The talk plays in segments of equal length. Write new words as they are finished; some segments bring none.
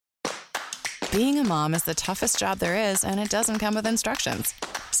Being a mom is the toughest job there is, and it doesn't come with instructions.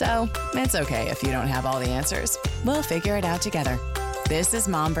 So, it's okay if you don't have all the answers. We'll figure it out together. This is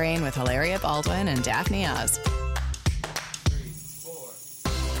Mom Brain with Hilaria Baldwin and Daphne Oz.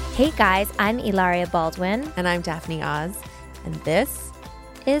 Hey guys, I'm Hilaria Baldwin. And I'm Daphne Oz. And this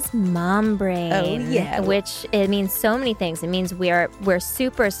is Mom Brain. Oh, yeah. Which it means so many things. It means we're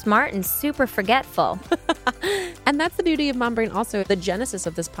super smart and super forgetful. And that's the beauty of Mom Brain also. The genesis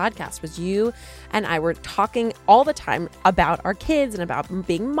of this podcast was you and I were talking all the time about our kids and about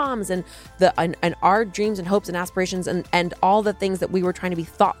being moms and our dreams and hopes and aspirations and all the things that we were trying to be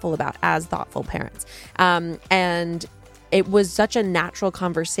thoughtful about as thoughtful parents. And it was such a natural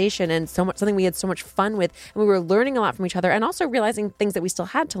conversation and something we had so much fun with, and we were learning a lot from each other and also realizing things that we still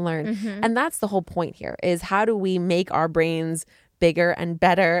had to learn. Mm-hmm. And that's the whole point here, is how do we make our brains bigger and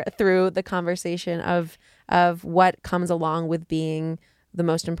better through the conversation of what comes along with being the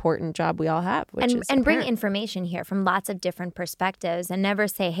most important job we all have, which is and bring information here from lots of different perspectives, and never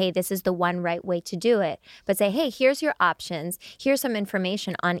say, hey, this is the one right way to do it, but say, hey, here's your options. Here's some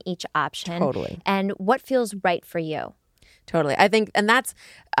information on each option. Totally. And what feels right for you. Totally. I think, and that's,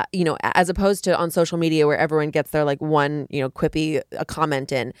 as opposed to on social media where everyone gets their one, quippy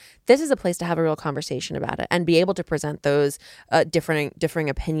comment in, this is a place to have a real conversation about it and be able to present those differing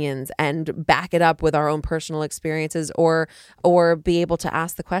opinions and back it up with our own personal experiences or be able to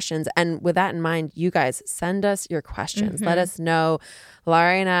ask the questions. And with that in mind, you guys send us your questions. Mm-hmm. Let us know.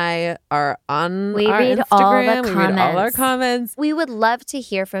 Laurie and I are on our Instagram. We read all our comments. We would love to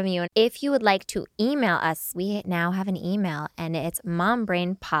hear from you. If you would like to email us, we now have an email, and it's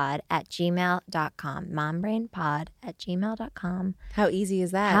mombrainpod@gmail.com. Mombrainpod@gmail.com. How easy is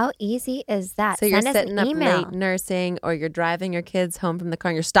that? How easy is that? So you're sitting up late nursing, or you're driving your kids home from the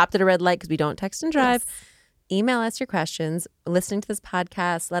car and you're stopped at a red light because we don't text and drive. Yes. Email us your questions, listening to this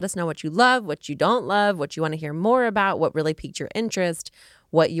podcast. Let us know what you love, what you don't love, what you want to hear more about, what really piqued your interest,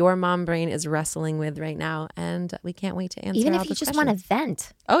 what your mom brain is wrestling with right now. And we can't wait to answer even all if you just questions. Want to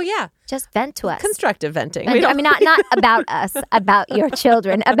vent. Oh, yeah. Just vent to us. Constructive venting. Not about us, about your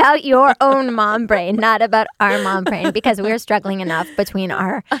children, about your own mom brain, not about our mom brain, because we're struggling enough between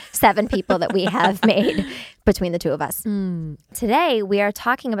our 7 people that we have made between the two of us. Today, we are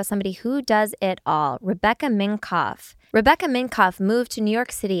talking about somebody who does it all, Rebecca Minkoff. Rebecca Minkoff moved to New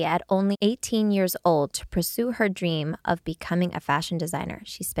York City at only 18 years old to pursue her dream of becoming a fashion designer.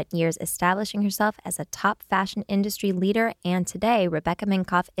 She spent years establishing herself as a top fashion industry leader, and today, Rebecca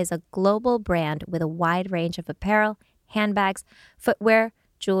Minkoff is a global brand with a wide range of apparel, handbags, footwear,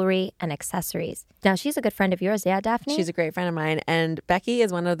 jewelry, and accessories. Now, she's a good friend of yours, yeah, Daphne? She's a great friend of mine. And Becky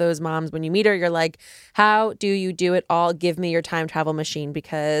is one of those moms, when you meet her, you're like, how do you do it all? Give me your time travel machine,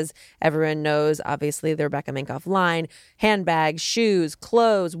 because everyone knows, obviously, the Rebecca Minkoff line, handbags, shoes,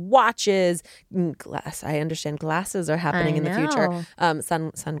 clothes, watches, glass. I understand glasses are happening in the future.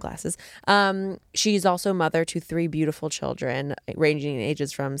 Sunglasses. She's also mother to 3 beautiful children, ranging in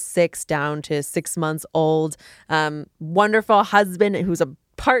ages from 6 down to 6 months old. Wonderful husband who's a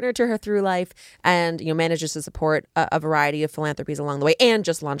partner to her through life, and manages to support a variety of philanthropies along the way, and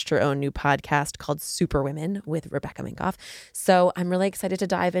just launched her own new podcast called Super Women with Rebecca Minkoff. So I'm really excited to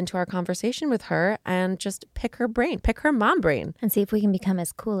dive into our conversation with her and just pick her brain, pick her mom brain, and see if we can become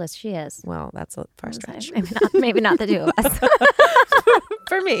as cool as she is. Well, that's a far stretch. Maybe not the 2 of us.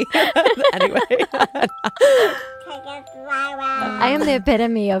 For me. Anyway. I am the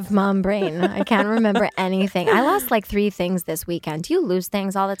epitome of mom brain. I can't remember anything. I lost 3 things this weekend. Do you lose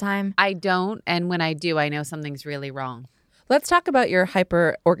things all the time? I don't. And when I do, I know something's really wrong. Let's talk about your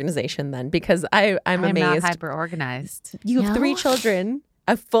hyper organization then, because I'm amazed. I'm not hyper organized. You have 3 children,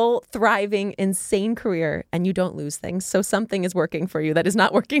 a full, thriving, insane career, and you don't lose things. So something is working for you that is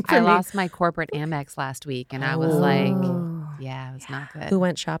not working for me. I lost my corporate Amex last week, and I was like, yeah, it was not good. Who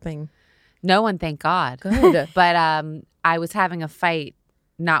went shopping? No one, thank God. Good. But I was having a fight,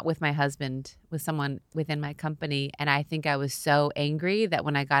 not with my husband, with someone within my company. And I think I was so angry that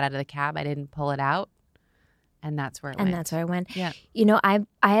when I got out of the cab, I didn't pull it out. And that's where it went. And that's where I went. Yeah. I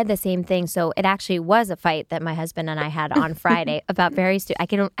had the same thing. So it actually was a fight that my husband and I had on Friday about I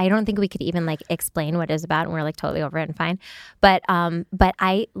don't think we could even explain what it was about, and we're totally over it and fine. But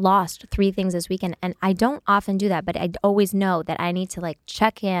I lost 3 things this weekend, and I don't often do that, but I always know that I need to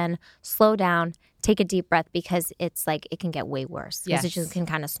check in, slow down, take a deep breath, because it's it can get way worse. Because it just can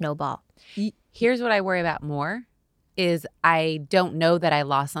kind of snowball. Here's what I worry about more. is I don't know that I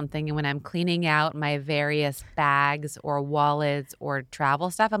lost something. And when I'm cleaning out my various bags or wallets or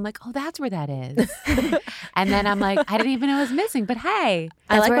travel stuff, I'm like, oh, that's where that is. And then I'm like, I didn't even know it was missing. But hey.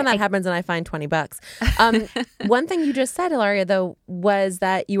 I like when that happens and I find $20. One thing you just said, Hilaria, though, was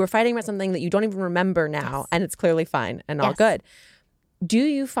that you were fighting about something that you don't even remember now, and it's clearly fine and all good. Do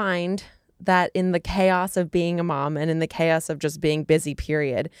you find that in the chaos of being a mom and in the chaos of just being busy,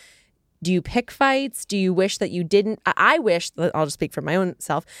 period, do you pick fights? Do you wish that you didn't? I wish, I'll just speak for my own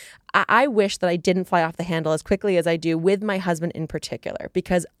self. I wish that I didn't fly off the handle as quickly as I do with my husband in particular,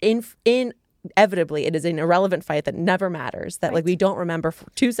 because inevitably it is an irrelevant fight that never matters, that like we don't remember for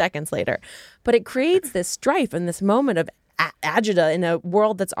 2 seconds later. But it creates this strife and this moment of agita in a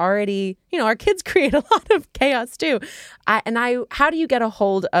world that's already, our kids create a lot of chaos too. How do you get a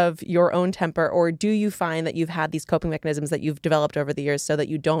hold of your own temper, or do you find that you've had these coping mechanisms that you've developed over the years so that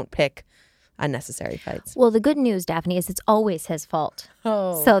you don't pick unnecessary fights? Well, the good news, Daphne, is it's always his fault.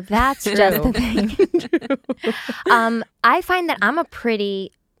 Oh, so that's just the thing. I find that I'm a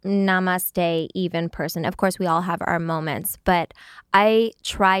pretty namaste even person. Of course, we all have our moments, but I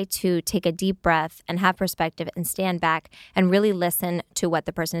try to take a deep breath and have perspective and stand back and really listen to what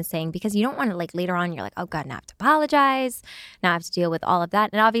the person is saying, because you don't want to later on you're like, oh God, now I have to apologize. Now I have to deal with all of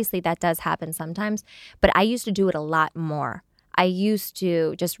that. And obviously that does happen sometimes, but I used to do it a lot more. I used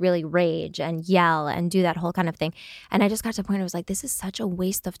to just really rage and yell and do that whole kind of thing. And I just got to the point where I was like, this is such a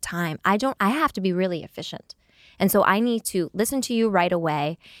waste of time. I have to be really efficient. And so I need to listen to you right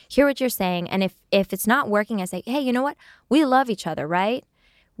away, hear what you're saying. And if it's not working, I say, hey, you know what? We love each other, right?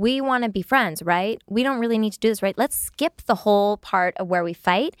 We want to be friends, right? We don't really need to do this, right? Let's skip the whole part of where we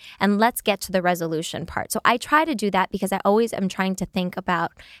fight and let's get to the resolution part. So I try to do that because I always am trying to think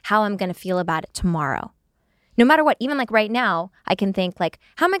about how I'm going to feel about it tomorrow. No matter what, even like right now, I can think like,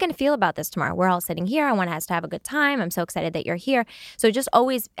 how am I going to feel about this tomorrow? We're all sitting here. I want us to have a good time. I'm so excited that you're here. So just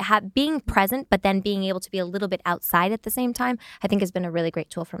always being present, but then being able to be a little bit outside at the same time, I think has been a really great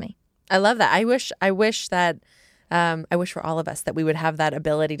tool for me. I love that. I wish for all of us that we would have that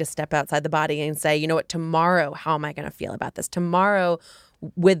ability to step outside the body and say, you know what, tomorrow, how am I going to feel about this? Tomorrow,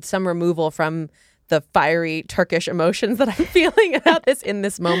 with some removal from the fiery Turkish emotions that I'm feeling about this in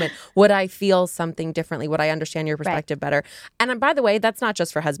this moment, would I feel something differently? Would I understand your perspective better? And by the way, that's not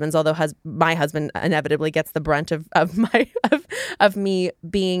just for husbands, although my husband inevitably gets the brunt of me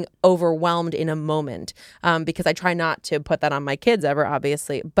being overwhelmed in a moment, because I try not to put that on my kids ever,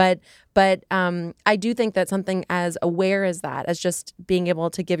 obviously. But I do think that something as aware as that, as just being able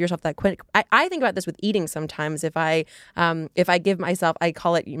to give yourself that quick. I think about this with eating sometimes. If I give myself, I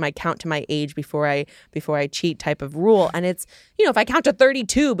call it my count to my age before I cheat type of rule. And it's, if I count to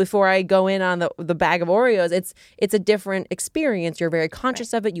 32 before I go in on the bag of Oreos, it's a different experience. You're very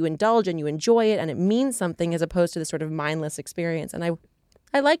conscious of it. You indulge and you enjoy it, and it means something as opposed to this sort of mindless experience. And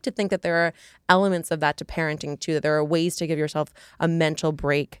I like to think that there are elements of that to parenting too, that there are ways to give yourself a mental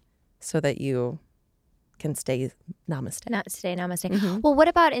break so that you can stay namaste. Namaste. Mm-hmm. Well, what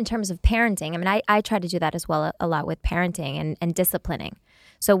about in terms of parenting? I mean, I try to do that as well a lot with parenting and disciplining.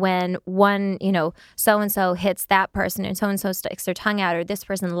 So when one, so-and-so hits that person and so-and-so sticks their tongue out, or this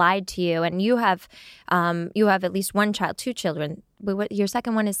person lied to you, and you have at least one child, 2 children. Your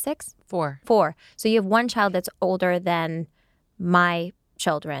second one is 6? 4. 4. So you have one child that's older than my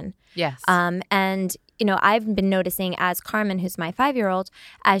children. Yes. And I've been noticing as Carmen, who's my 5-year-old,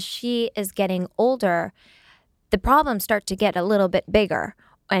 as she is getting older, the problems start to get a little bit bigger.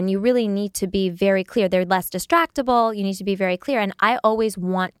 And you really need to be very clear. They're less distractible. You need to be very clear. And I always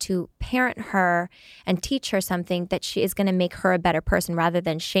want to parent her and teach her something that she is going to make her a better person, rather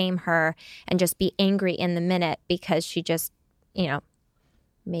than shame her and just be angry in the minute because she just,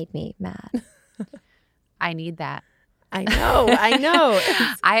 made me mad. I need that. I know.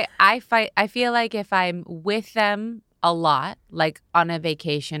 I feel like if I'm with them a lot, like on a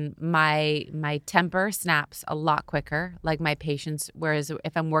vacation, my temper snaps a lot quicker, like my patience. Whereas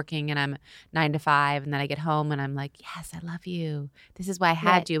if I'm working and I'm 9 to 5 and then I get home and I'm like, yes, I love you. This is why I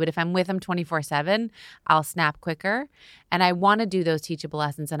had you. But if I'm with them 24/7, I'll snap quicker. And I want to do those teachable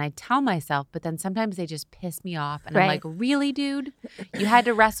lessons. And I tell myself, but then sometimes they just piss me off. And I'm like, really, dude? You had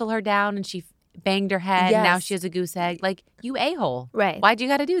to wrestle her down and she banged her head. Yes. And now she has a goose egg. Like, you a-hole. Right. Why'd you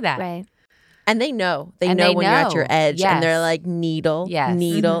got to do that? Right. And they know. They know when you're at your edge, Yes. and they're like, needle.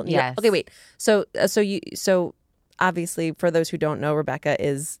 Yes. Okay, wait. So obviously, for those who don't know, Rebecca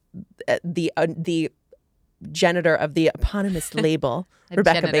is the genitor of the eponymous label,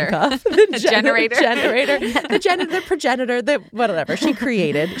 Rebecca janitor. Minkoff. The Generator. The progenitor, the whatever she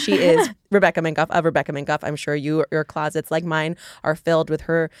created. She is Rebecca Minkoff of Rebecca Minkoff. I'm sure your closets, like mine, are filled with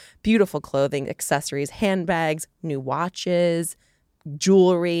her beautiful clothing, accessories, handbags, new watches,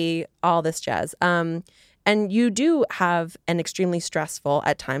 jewelry, all this jazz. And you do have an extremely stressful,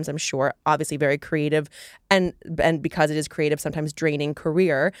 at times, I'm sure, obviously very creative, and because it is creative, sometimes draining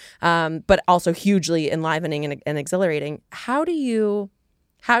career, but also hugely enlivening and exhilarating. How do you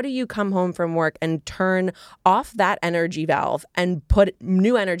come home from work and turn off that energy valve and put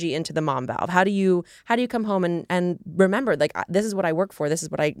new energy into the mom valve? How do you come home and remember, like, this is what I work for. This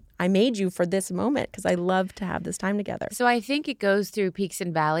is what I made you for this moment, because I love to have this time together. So I think it goes through peaks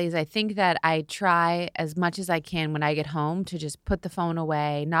and valleys. I think that I try as much as I can when I get home to just put the phone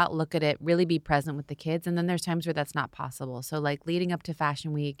away, not look at it, really be present with the kids. And then there's times where that's not possible. So like leading up to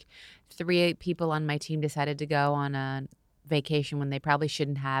Fashion Week, 3 people on my team decided to go on a vacation when they probably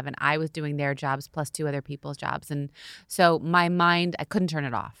shouldn't have, and I was doing their jobs plus 2 other people's jobs, and so my mind, I couldn't turn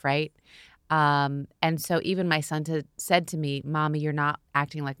it off, right? And so even my son said to me, "Mommy, you're not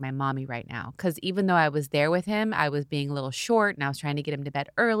acting like my mommy right now," because even though I was there with him, I was being a little short, and I was trying to get him to bed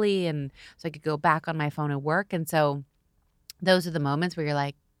early, and so I could go back on my phone and work. And so those are the moments where you're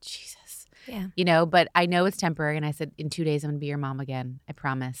like, Jesus, but I know it's temporary. And I said, in 2 days, I'm gonna be your mom again. I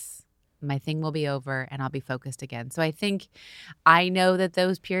promise. My thing will be over and I'll be focused again. So I think I know that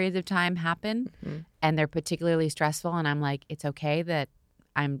those periods of time happen and they're particularly stressful. And I'm like, it's okay that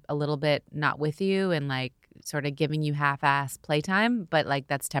I'm a little bit not with you and like sort of giving you half-ass playtime, but like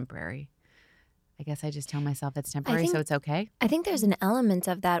that's temporary. I guess I just tell myself it's temporary, so it's okay. I think there's an element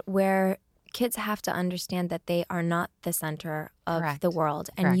of that where kids have to understand that they are not the center of the world.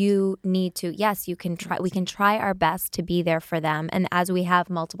 And you need to, yes, you can try, we can try our best to be there for them. And as we have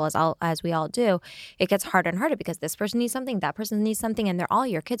multiple, as we all do, it gets harder and harder because this person needs something, that person needs something, and they're all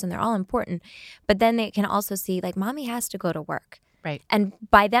your kids and they're all important. But then they can also see, like, mommy has to go to work. Right. And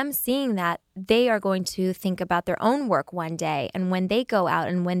by them seeing that, they are going to think about their own work one day and when they go out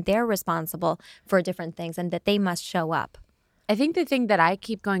and when they're responsible for different things and that they must show up. I think the thing that I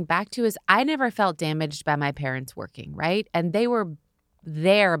keep going back to is I never felt damaged by my parents working, right? And they were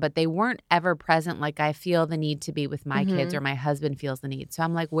there, but they weren't ever present like I feel the need to be with my kids or my husband feels the need. So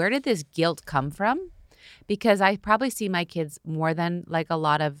I'm like, where did this guilt come from? Because I probably see my kids more than like a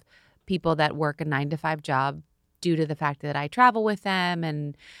lot of people that work a 9-to-5 job due to the fact that I travel with them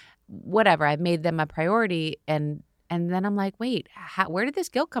and whatever. I've made them a priority. And then I'm like, wait, where did this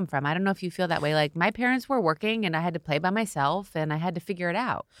guilt come from? I don't know if you feel that way. Like my parents were working and I had to play by myself and I had to figure it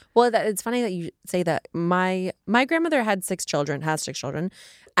out. Well, it's funny that you say that. My grandmother has 6 children.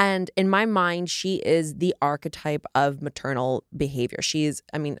 And in my mind, she is the archetype of maternal behavior. She's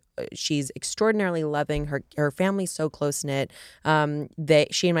extraordinarily loving. Her family's so close-knit.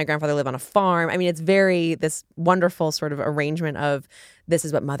 She and my grandfather live on a farm. I mean, it's this wonderful sort of arrangement of this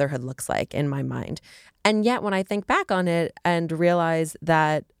is what motherhood looks like in my mind. And yet when I think back on it and realize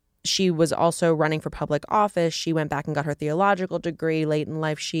that she was also running for public office, she went back and got her theological degree late in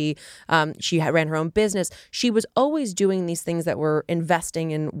life. She ran her own business. She was always doing these things that were investing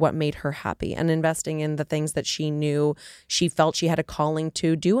in what made her happy and investing in the things that she knew she felt she had a calling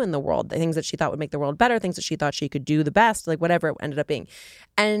to do in the world, the things that she thought would make the world better, things that she thought she could do the best, like whatever it ended up being.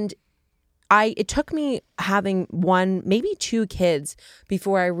 And it took me having 1, maybe 2 kids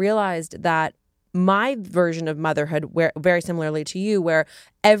before I realized that my version of motherhood, where very similarly to you, where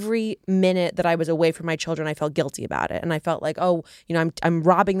every minute that I was away from my children, I felt guilty about it. And I felt like, I'm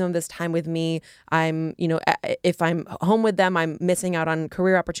robbing them this time with me. If I'm home with them, I'm missing out on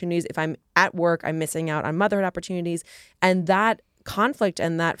career opportunities. If I'm at work, I'm missing out on motherhood opportunities. And that conflict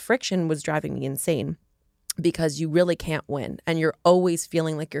and that friction was driving me insane because you really can't win. And you're always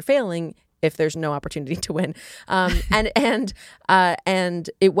feeling like you're failing if there's no opportunity to win. And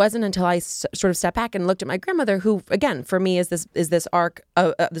it wasn't until I sort of stepped back and looked at my grandmother, who again, for me is this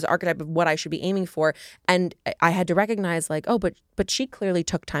archetype of what I should be aiming for. And I had to recognize like, but she clearly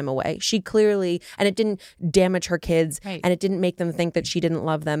took time away. And it didn't damage her kids, right. And it didn't make them think that she didn't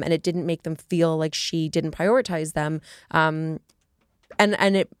love them, and it didn't make them feel like she didn't prioritize them.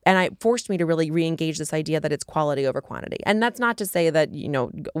 And it forced me to really re-engage this idea that it's quality over quantity. And that's not to say that,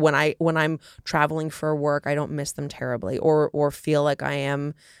 when I'm traveling for work, I don't miss them terribly or feel like I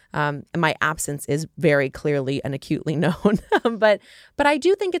am. My absence is very clearly and acutely known. But I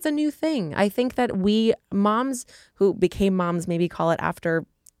do think it's a new thing. I think that we moms who became moms, maybe call it after,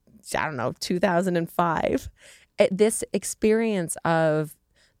 2005, this experience of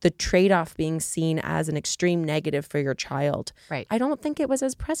the trade-off being seen as an extreme negative for your child. Right. I don't think it was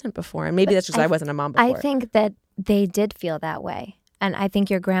as present before. And maybe that's just I wasn't a mom before. I think that they did feel that way. And I think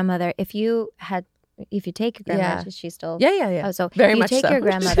your grandmother, if you take your grandmother, is she still? Yeah. Oh, so very if you much take so. your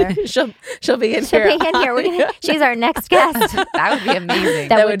grandmother. she'll be in here. She'll be in here. She's our next guest. That would be amazing.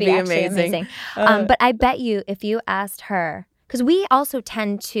 That would be amazing. amazing. But I bet you if you asked her, because we also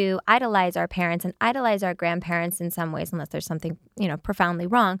tend to idolize our parents and idolize our grandparents in some ways, unless there's something, profoundly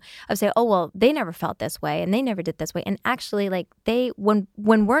wrong, of say, oh, well, they never felt this way and they never did this way. And actually, like when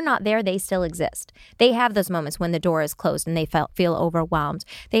we're not there, they still exist. They have those moments when the door is closed and they feel overwhelmed.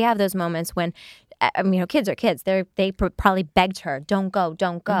 They have those moments when, kids are kids. They probably begged her, don't go.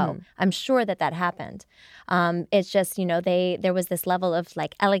 Mm-hmm. I'm sure that happened. It's just, there was this level of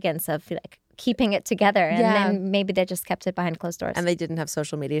like elegance of like, keeping it together, and then maybe they just kept it behind closed doors. And they didn't have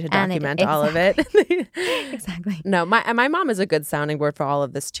social media to document all of it. Exactly. No, my mom is a good sounding board for all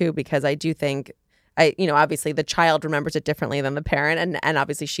of this too, because I do think, obviously the child remembers it differently than the parent, and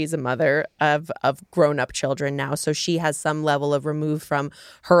obviously she's a mother of grown up children now, so she has some level of remove from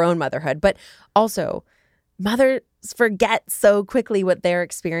her own motherhood, but also mothers forget so quickly what their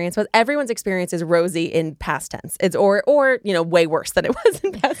experience was. Everyone's experience is rosy in past tense. It's or way worse than it was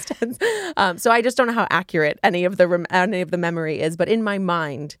in past tense. So I just don't know how accurate any of the memory is. But in my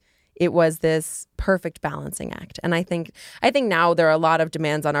mind, it was this perfect balancing act. And I think now there are a lot of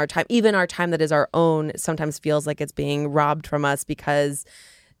demands on our time. Even our time that is our own sometimes feels like it's being robbed from us because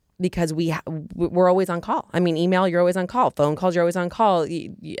we're always on call. I mean, email, you're always on call. Phone calls, you're always on call.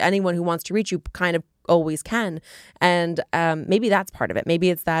 Anyone who wants to reach you kind of always can. And maybe that's part of it.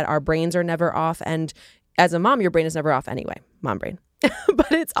 Maybe it's that our brains are never off. And as a mom, your brain is never off anyway, mom brain.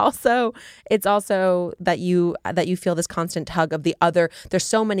 But it's also that you feel this constant tug of the other. There's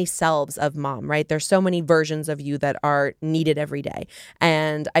so many selves of mom, right? There's so many versions of you that are needed every day.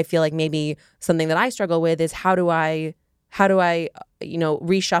 And I feel like maybe something that I struggle with is how do I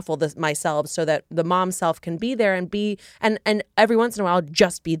reshuffle this myself so that the mom self can be there and be and every once in a while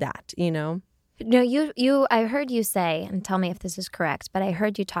just be that. No, you. I heard you say, and tell me if this is correct, but I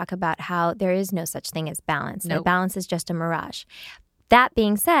heard you talk about how there is no such thing as balance. Nope. That balance is just a mirage. That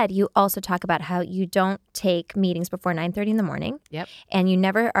being said, you also talk about how you don't take meetings before 9:30 in the morning. Yep. And you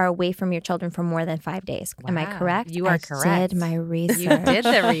never are away from your children for more than 5 days. Wow. Am I correct? You are correct. I did my research. You did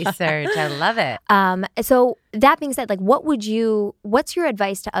the research. I love it. So that being said, like, what's your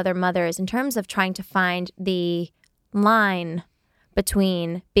advice to other mothers in terms of trying to find the line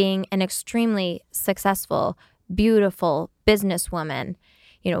between being an extremely successful, beautiful businesswoman?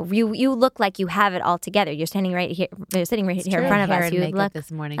 You look like you have it all together. You're standing right here. You're sitting right here in front of Hair us. and You makeup look. this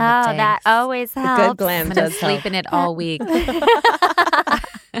morning. Oh, that always helps. Good glam I'm gonna does help. sleep in it all week. I'm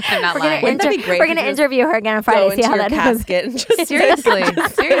not We're lying. Wouldn't that be great We're if gonna you just interview her again on Go Friday. See into how your that goes. casket and just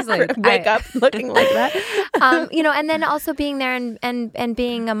Seriously. wake up looking like that. And then also being there and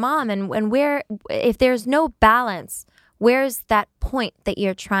being a mom and where, if there's no balance, where's that point that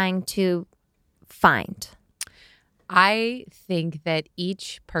you're trying to find? I think that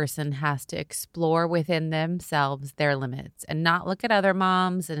each person has to explore within themselves their limits and not look at other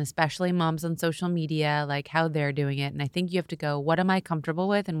moms, and especially moms on social media, like how they're doing it. And I think you have to go, what am I comfortable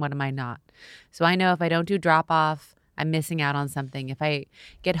with and what am I not? So I know if I don't do drop off, I'm missing out on something. If I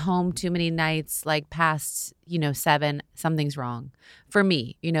get home too many nights, like past, 7, something's wrong. For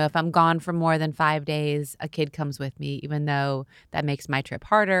me, if I'm gone for more than 5 days, a kid comes with me, even though that makes my trip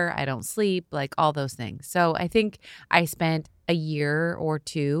harder. I don't sleep, like all those things. So I think I spent a year or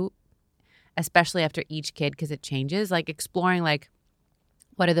two, especially after each kid, because it changes, like exploring like,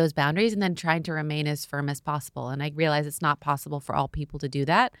 what are those boundaries? And then trying to remain as firm as possible. And I realize it's not possible for all people to do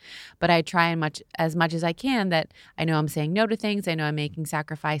that. But I try as much as I can that I know I'm saying no to things. I know I'm making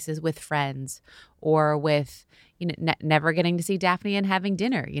sacrifices with friends or with, never getting to see Daphne and having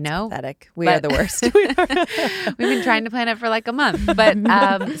dinner, Pathetic. We are the worst. We've been trying to plan it for like a month. But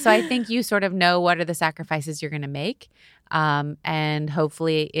so I think you sort of know what are the sacrifices you're going to make. And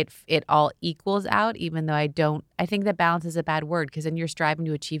hopefully it all equals out, even though I think that balance is a bad word because then you're striving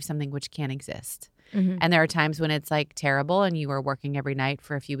to achieve something which can't exist. Mm-hmm. And there are times when it's like terrible and you are working every night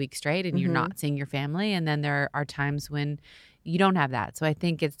for a few weeks straight and you're not seeing your family. And then there are times when you don't have that. So I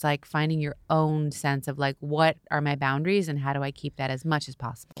think it's like finding your own sense of like, what are my boundaries and how do I keep that as much as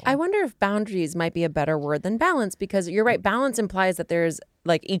possible? I wonder if boundaries might be a better word than balance, because you're right. Balance implies that there's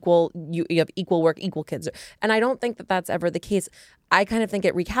like equal, you have equal work, equal kids. And I don't think that that's ever the case. I kind of think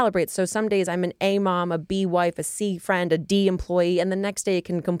it recalibrates. So some days I'm an A mom, a B wife, a C friend, a D employee, and the next day it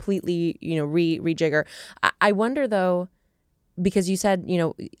can completely, rejigger. I wonder though, because you said,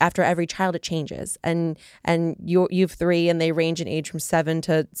 after every child it changes, and you've 3 and they range in age from 7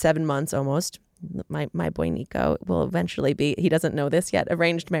 to 7 months almost. My boy Nico will eventually be, he doesn't know this yet,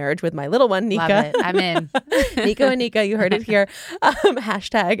 arranged marriage with my little one, Nika. Love it. I'm in. Nico and Nika, you heard it here.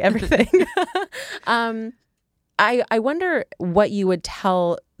 Hashtag everything. I wonder what you would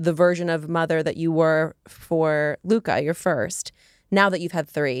tell the version of mother that you were for Luca, your first, now that you've had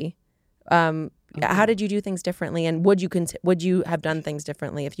 3. How did you do things differently? And would you have done things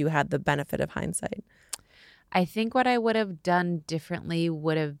differently if you had the benefit of hindsight? I think what I would have done differently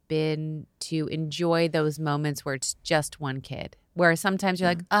would have been to enjoy those moments where it's just one kid. Where sometimes you're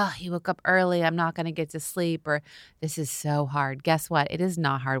like, oh, he woke up early, I'm not going to get to sleep, or this is so hard. Guess what? It is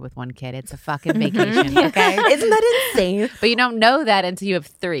not hard with one kid. It's a fucking vacation, okay? Isn't that insane? But you don't know that until you have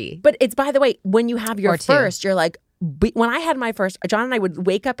 3. But it's, by the way, when you have your Or 2. first, you're like, when I had my first, John and I would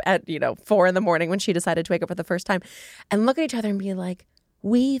wake up at 4 a.m. when she decided to wake up for the first time, and look at each other and be like,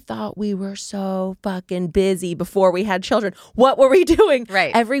 we thought we were so fucking busy before we had children. What were we doing?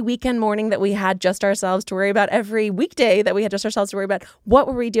 Right. Every weekend morning that we had just ourselves to worry about, every weekday that we had just ourselves to worry about, what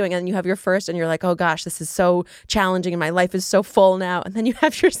were we doing? And you have your first and you're like, oh gosh, this is so challenging and my life is so full now. And then you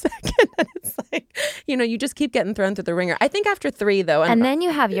have your second and it's like, you just keep getting thrown through the ringer. I think after 3 though. And then you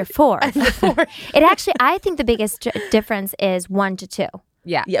have your 4. It actually, I think the biggest difference is 1 to 2.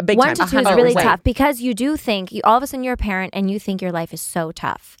 Yeah. Yeah, big 1 time. to 2 is really 100%. tough because you do think, all of a sudden you're a parent and you think your life is so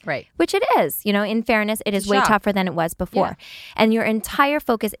tough. Right. Which it is. In fairness, it is way Shock. tougher than it was before. Yeah. And your entire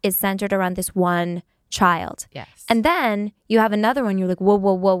focus is centered around this one child. Yes. And then you have another one, you're like,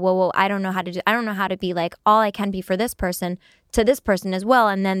 whoa. I don't know how to be like all I can be for this person to this person as well.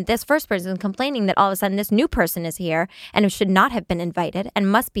 And then this first person is complaining that all of a sudden this new person is here and it should not have been invited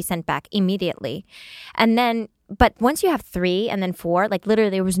and must be sent back immediately. And then but once you have 3 and then 4, like literally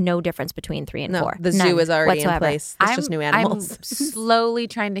there was no difference between 3 and 4. The zoo None is already whatsoever. in place. It's just new animals. I'm slowly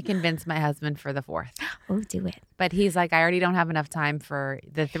trying to convince my husband for the 4th. Oh, do it. But he's like, I already don't have enough time for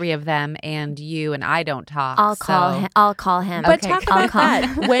the 3 of them and you, and I don't talk. I'll call him. But Okay, talk I'll about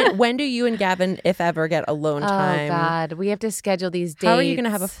call that. When do you and Gavin, if ever, get alone time? Oh God, we have to schedule these dates. How are you going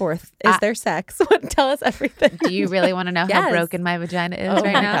to have a 4th? Is there sex? Tell us everything. Do you really want to know how Yes. broken my vagina is Oh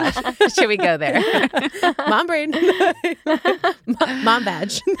right my now? Should we go there? Mom brain. Mom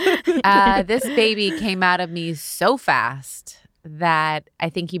badge. This baby came out of me so fast that I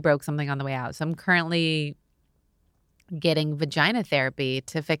think he broke something on the way out. So I'm currently getting vagina therapy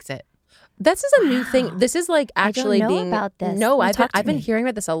to fix it. This is a new thing. This is like actually know being about this. No, You I've talked to been me. hearing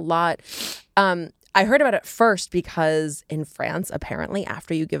about this a lot. I heard about it first because in France, apparently,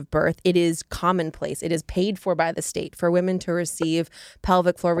 after you give birth, it is commonplace. It is paid for by the state for women to receive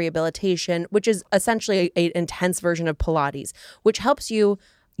pelvic floor rehabilitation, which is essentially an intense version of Pilates, which helps you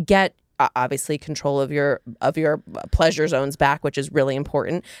get obviously control of your pleasure zones back, which is really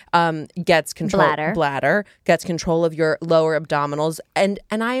important. Gets control bladder, gets control of your lower abdominals, and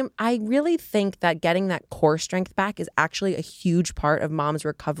I really think that getting that core strength back is actually a huge part of mom's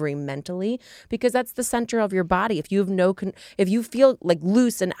recovery mentally, because that's the center of your body. If you have if you feel like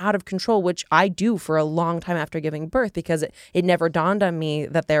loose and out of control, which I do for a long time after giving birth, because it never dawned on me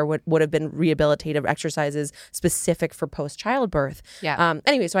that there would have been rehabilitative exercises specific for post childbirth. Yeah.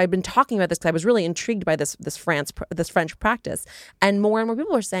 Anyway, so I've been talking about this because I was really intrigued by this French practice, and more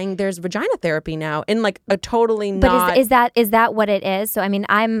people are saying there's vagina therapy now in like a totally not. But is that what it is? So I mean,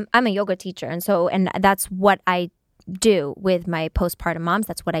 I'm a yoga teacher, and that's what I do with my postpartum moms.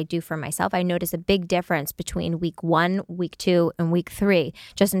 That's what I do for myself. I notice a big difference between week 1, week 2, and week 3,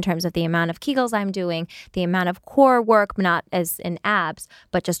 just in terms of the amount of Kegels I'm doing, the amount of core work, not as in abs,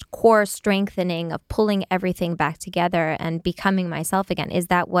 but just core strengthening of pulling everything back together and becoming myself again. Is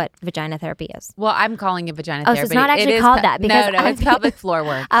that what vagina therapy is? Well, I'm calling it vagina Oh, therapy. so it's not actually It is called that because no, it's pelvic floor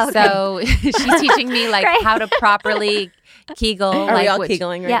work. Oh, okay. So she's teaching me like Right. how to properly Kegel. Are like, we all which-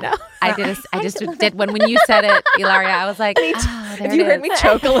 Kegeling right Yeah. now? I just did when you said it, Ilaria, I was like, oh, there If you it heard is. me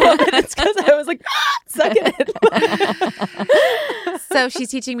choke a little bit, it's because I was like, sucking it. So she's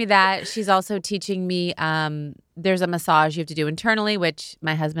teaching me that. She's also teaching me there's a massage you have to do internally, which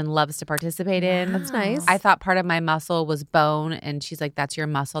my husband loves to participate in. That's nice. I thought part of my muscle was bone, and she's like, that's your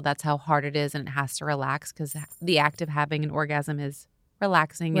muscle. That's how hard it is, and it has to relax because the act of having an orgasm is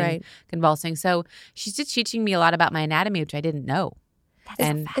relaxing Right. and convulsing. So she's just teaching me a lot about my anatomy, which I didn't know.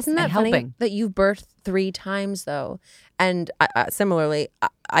 And Isn't that and funny helping. that you've birthed 3 times though? And similarly,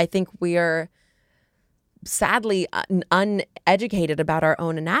 I think we are. sadly uneducated about our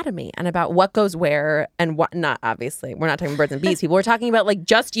own anatomy and about what goes where and what not. Obviously, we're not talking birds and bees people. We're talking about like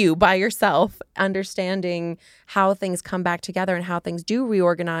just you by yourself, understanding how things come back together and how things do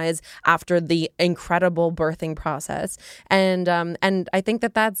reorganize after the incredible birthing process. And I think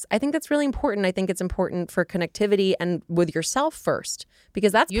that's really important. I think it's important for connectivity and with yourself first,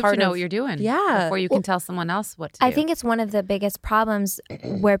 because that's You part have to know of what you're doing Yeah. before you can tell someone else what to do. I think it's one of the biggest problems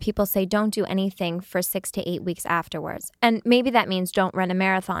where people say don't do anything for 6 to 8 weeks afterwards. And maybe that means don't run a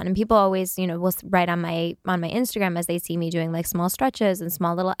marathon. And people always, will write on my Instagram as they see me doing like small stretches and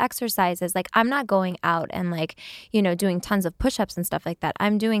small little exercises. Like I'm not going out and like, doing tons of push-ups and stuff like that.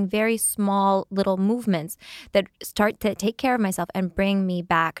 I'm doing very small little movements that start to take care of myself and bring me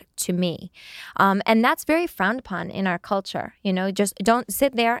back to me. And that's very frowned upon in our culture. Just don't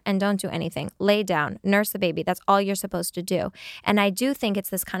sit there and don't do anything. Lay down, nurse the baby. That's all you're supposed to do. And I do think it's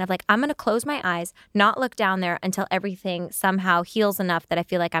this kind of like, I'm going to close my eyes, not look down there until everything somehow heals enough that I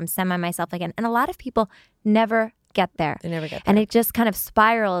feel like I'm semi myself again. And a lot of people never get there. They never get there. And it just kind of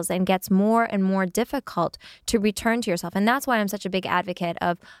spirals and gets more and more difficult to return to yourself. And that's why I'm such a big advocate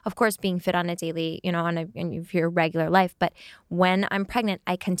of course, being fit on a daily, on your regular life. But when I'm pregnant,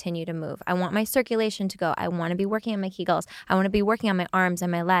 I continue to move. I want my circulation to go. I want to be working on my Kegels. I want to be working on my arms and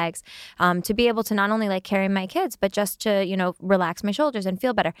my legs to be able to not only like carry my kids, but just to, relax my shoulders and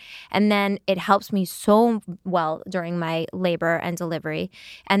feel better. And then it helps me so well during my labor and delivery.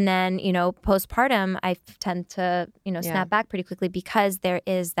 And then, postpartum, I tend to snap back pretty quickly because there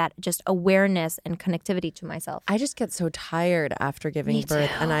is that just awareness and connectivity to myself. I just get so tired after giving Me birth.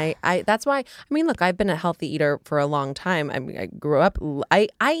 too. And I that's why, look, I've been a healthy eater for a long time. I grew up, I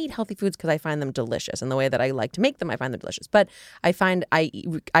eat healthy foods because I find them delicious. And the way that I like to make them, I find them delicious. But I find I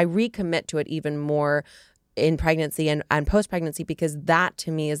recommit to it even more in pregnancy and post-pregnancy, because that to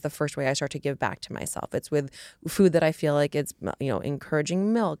me is the first way I start to give back to myself. It's with food that I feel like it's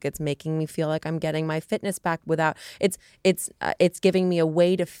encouraging milk. It's making me feel like I'm getting my fitness back without it's giving me a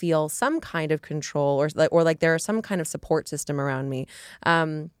way to feel some kind of control or like there is some kind of support system around me.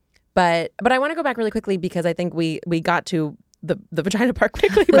 But I want to go back really quickly because I think we got to the vagina part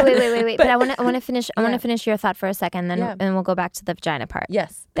quickly. Wait. But I want to finish. I want to finish your thought for a second, and we'll go back to the vagina part.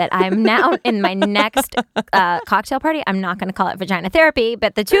 Yes. That I'm now in my next cocktail party. I'm not going to call it vagina therapy,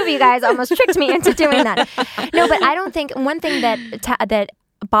 but the two of you guys almost tricked me into doing that. No, but I don't think one thing that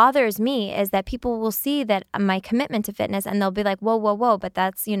bothers me is that people will see that my commitment to fitness and they'll be like, whoa, but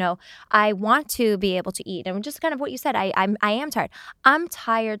that's, I want to be able to eat. And just kind of what you said, I am tired. I'm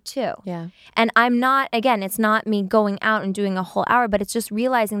tired too. Yeah. And I'm not, again, it's not me going out and doing a whole hour, but it's just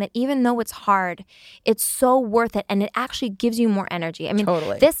realizing that even though it's hard, it's so worth it. And it actually gives you more energy. I mean,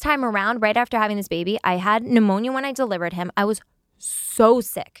 Totally. This time around, right after having this baby, I had pneumonia when I delivered him. I was so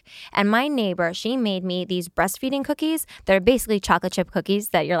sick. And my neighbor, she made me these breastfeeding cookies. They're basically chocolate chip cookies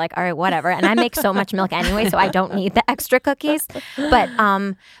that you're like, all right, whatever. And I make so much milk anyway, so I don't need the extra cookies. But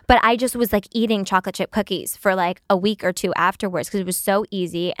I just was like eating chocolate chip cookies for like a week or two afterwards because it was so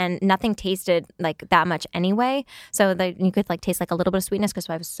easy and nothing tasted like that much anyway. So that you could like taste like a little bit of sweetness because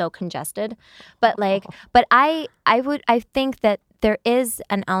I was so congested. But I think that there is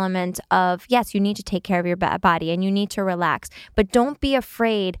an element of, yes, you need to take care of your body and you need to relax, but don't be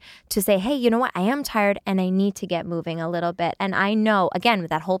afraid to say, hey, you know what? I am tired and I need to get moving a little bit. And I know, again,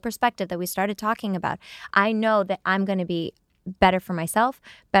 with that whole perspective that we started talking about, I know that I'm going to be better for myself,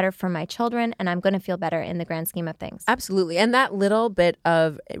 better for my children, and I'm going to feel better in the grand scheme of things. Absolutely. And that little bit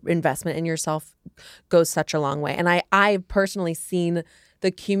of investment in yourself goes such a long way. And I've personally seen the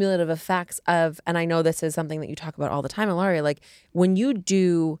cumulative effects of, and I know this is something that you talk about all the time, Ilaria, like when you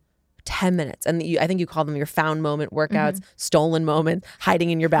do 10 minutes, and I think you call them your found moment workouts, stolen moment, hiding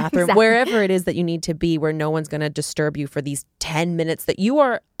in your bathroom, Exactly. wherever it is that you need to be, where no one's going to disturb you for these 10 minutes that you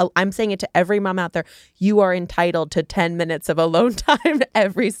are, I'm saying it to every mom out there, you are entitled to 10 minutes of alone time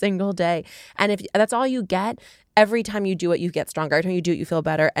every single day. And if that's all you get, every time you do it, you get stronger. Every time you do it, you feel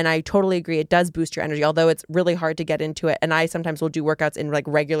better. And I totally agree. It does boost your energy, although it's really hard to get into it. And I sometimes will do workouts in like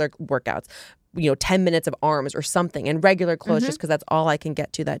regular workouts, 10 minutes of arms or something in regular clothes, just because that's all I can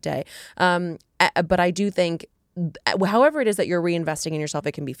get to that day. But I do think, however it is that you're reinvesting in yourself,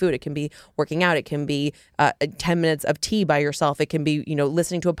 it can be food, it can be working out, it can be 10 minutes of tea by yourself, it can be,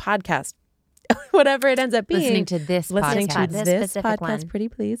 listening to a podcast. Whatever it ends up being. Listening to this specific podcast, one. pretty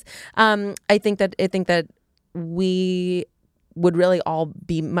please. I think that we would really all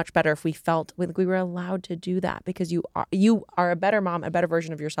be much better if we felt like we were allowed to do that, because you are a better mom, a better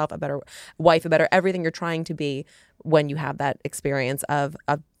version of yourself, a better wife, a better everything you're trying to be when you have that experience of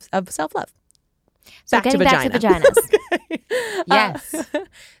self-love. So back to getting back to vaginas. Yes.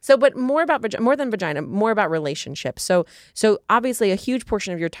 So, but more than vagina, more about relationships. So obviously a huge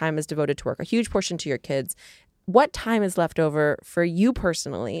portion of your time is devoted to work, a huge portion to your kids. What time is left over for you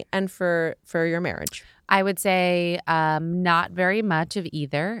personally and for your marriage? I would say not very much of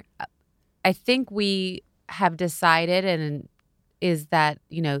either. I think we have decided and is that,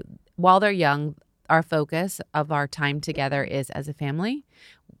 while they're young, our focus of our time together is as a family.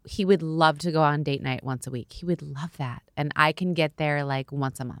 He would love to go on date night once a week. He would love that. And I can get there like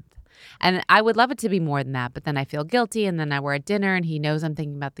once a month. And I would love it to be more than that, but then I feel guilty, and then we're at dinner and he knows I'm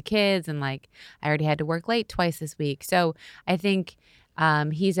thinking about the kids, and like I already had to work late twice this week. So I think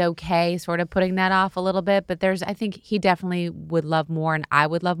he's okay sort of putting that off a little bit, but I think he definitely would love more and I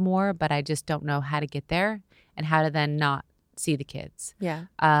would love more, but I just don't know how to get there and how to then not see the kids. Yeah.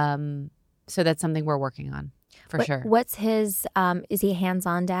 So that's something we're working on for sure. What's his, is he a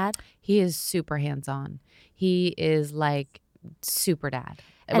hands-on dad? He is super hands-on. He is like super dad,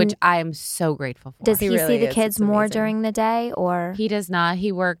 which I am so grateful for. Does he really see the is. kids It's more amazing. during the day, or? He does not.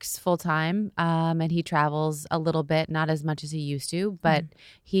 He works full-time and he travels a little bit, not as much as he used to, but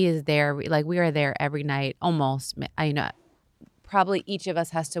he is there. Like we are there every night almost. Probably each of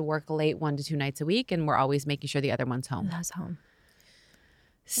us has to work late 1 to 2 nights a week, and we're always making sure the other one's home. That's home.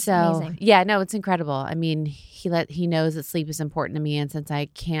 So amazing. yeah, no, it's incredible. I mean, he knows that sleep is important to me, and since I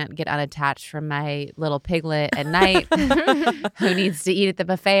can't get unattached from my little piglet at night, who needs to eat at the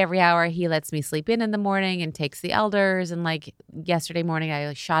buffet every hour, he lets me sleep in the morning and takes the elders. And like yesterday morning,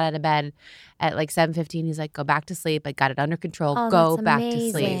 I shot out of bed at like 7:15. He's like, "Go back to sleep. I got it under control. Oh, Go that's back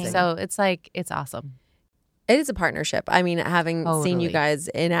to sleep." amazing. So it's awesome. It is a partnership. I mean, having seen you Totally. guys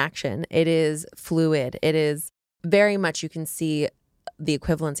in action, it is fluid. It is very much, you can see the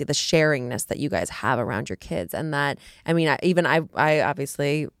equivalency, the sharingness that you guys have around your kids. And that, I mean, I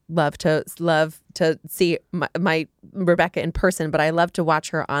obviously love to see my Rebecca in person, but I love to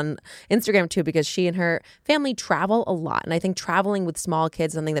watch her on Instagram too, because she and her family travel a lot. And I think traveling with small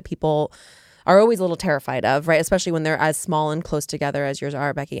kids is something that people are always a little terrified of, right? Especially when they're as small and close together as yours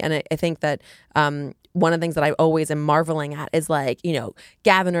are, Becky. And I think that one of the things that I always am marveling at is like,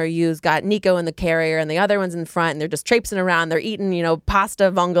 Gavin or you's got Nico in the carrier and the other one's in front, and they're just traipsing around. They're eating,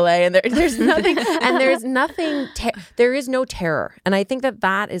 pasta vongole, and there's nothing, and there's nothing, there is no terror. And I think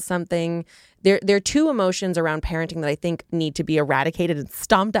that is something, there are two emotions around parenting that I think need to be eradicated and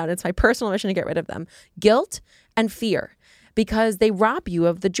stomped out. It's my personal mission to get rid of them: guilt and fear. Because they rob you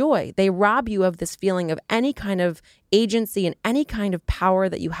of the joy. They rob you of this feeling of any kind of agency and any kind of power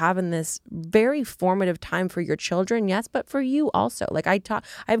that you have in this very formative time for your children, yes, but for you also. Like I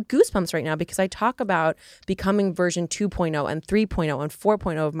have goosebumps right now because I talk about becoming version 2.0 and 3.0 and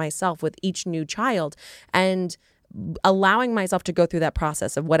 4.0 of myself with each new child, and allowing myself to go through that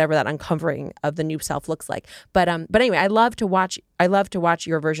process of whatever that uncovering of the new self looks like. But anyway, I love to watch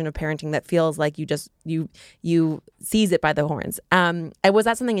your version of parenting that feels like you seize it by the horns. Was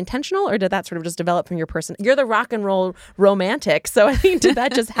that something intentional, or did that sort of just develop from your person? You're the rock and roll romantic, so I mean, did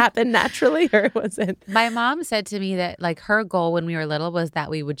that just happen naturally, or was it? My mom said to me that like her goal when we were little was that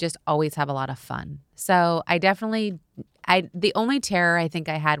we would just always have a lot of fun. So the only terror I think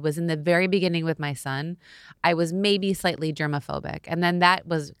I had was in the very beginning with my son. I was maybe slightly germophobic. And then that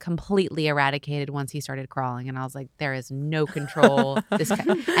was completely eradicated once he started crawling. And I was like, there is no control.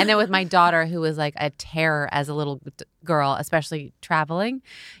 And then with my daughter, who was like a terror as a little girl, especially traveling,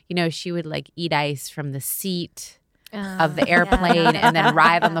 she would like eat ice from the seat of the airplane and then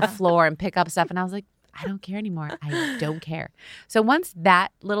ride on the floor and pick up stuff. And I was like, I don't care anymore. I don't care. So once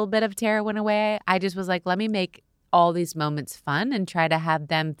that little bit of terror went away, I just was like, let me make all these moments fun and try to have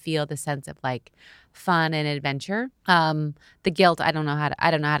them feel the sense of like fun and adventure. The guilt, I don't know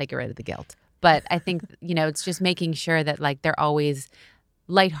how to get rid of the guilt, but I think, it's just making sure that like they're always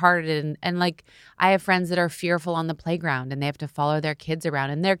lighthearted and like I have friends that are fearful on the playground and they have to follow their kids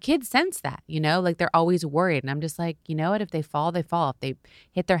around, and their kids sense that, like they're always worried. And I'm just like, you know what? If they fall, they fall. If they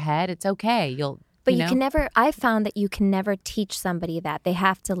hit their head, it's okay. But you can never, I found that you can never teach somebody that. They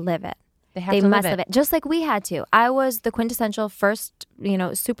have to live it. They must live it. Just like we had to. I was the quintessential first,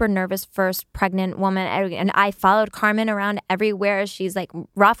 super nervous first pregnant woman. And I followed Carmen around everywhere. She's like,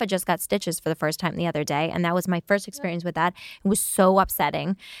 Rafa just got stitches for the first time the other day. And that was my first experience with that. It was so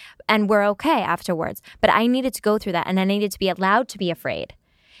upsetting. And we're okay afterwards. But I needed to go through that. And I needed to be allowed to be afraid.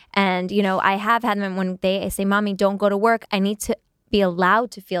 And, I have had them when they say, Mommy, don't go to work. I need to be allowed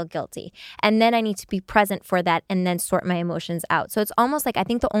to feel guilty. And then I need to be present for that and then sort my emotions out. So it's almost like I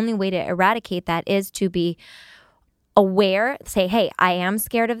think the only way to eradicate that is to be aware, say, hey, I am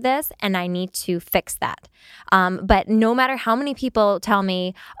scared of this and I need to fix that. But no matter how many people tell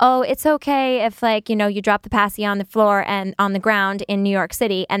me, oh, it's okay if like, you know, you drop the passy on the floor and on the ground in New York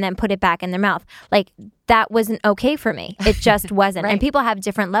City and then put it back in their mouth. Like that wasn't okay for me. It just wasn't. Right. And people have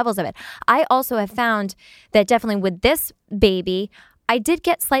different levels of it. I also have found that definitely with this baby, I did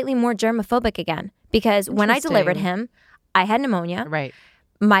get slightly more germophobic again because when I delivered him, I had pneumonia. Right.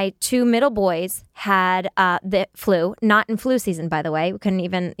 My 2 middle boys had the flu, not in flu season, by the way. We couldn't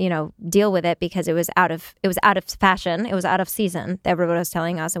even, you know, deal with it because it was out of fashion. It was out of season. Everybody was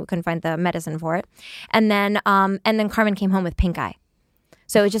telling us, and we couldn't find the medicine for it. And then Carmen came home with pink eye.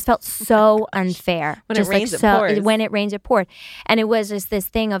 So it just felt so unfair. When just it rains, it pours. When it rains, it poured. And it was just this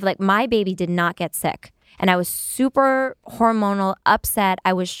thing of like, my baby did not get sick. And I was super hormonal, upset.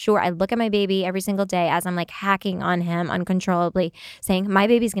 I was sure. I look at my baby every single day as I'm like hacking on him uncontrollably, saying, my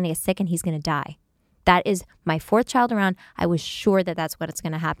baby's going to get sick and he's going to die. That is my 4th child around. I was sure that that's what's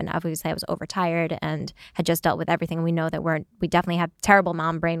going to happen. Obviously, I was overtired and had just dealt with everything. We know that we definitely have terrible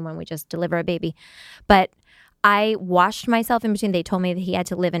mom brain when we just deliver a baby. But I washed myself in between. They told me that he had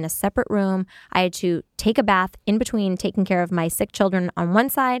to live in a separate room. I had to take a bath in between taking care of my sick children on one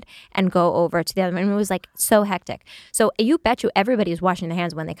side and go over to the other. And it was like so hectic. So you bet you everybody is washing their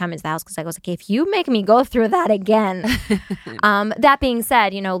hands when they come into the house because I was like, if you make me go through that again. That being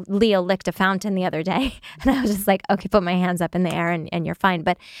said, you know, Leo licked a fountain the other day and I was just like, okay, put my hands up in the air and you're fine.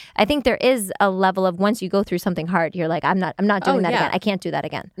 But I think there is a level of once you go through something hard, you're like, I'm not doing that again. I can't do that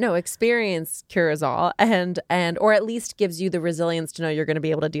again. No, experience cures all, and or at least gives you the resilience to know you're going to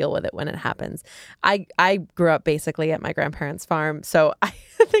be able to deal with it when it happens. I grew up basically at my grandparents' farm, so I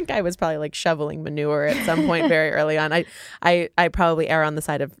think I was probably like shoveling manure at some point very early on. I probably err on the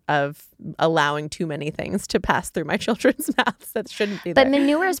side of allowing too many things to pass through my children's mouths that shouldn't be there. But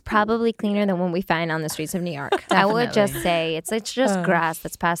manure is probably cleaner than what we find on the streets of New York. I would just say it's just grass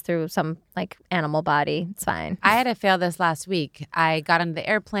that's passed through some like animal body. It's fine. I had to fail this last week. I got on the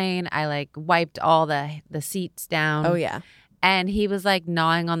airplane. I like wiped all the seats down. Oh yeah. And he was like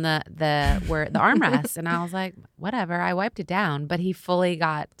gnawing on the armrest, and I was like, whatever. I wiped it down, but he fully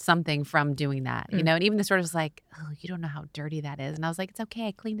got something from doing that, you know. And even the sort of was like, oh, you don't know how dirty that is, and I was like, it's okay.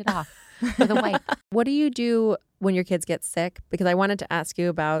 I cleaned it off with a wipe. What do you do when your kids get sick? Because I wanted to ask you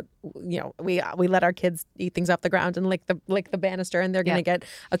about, you know, we let our kids eat things off the ground and lick the banister, and they're going to get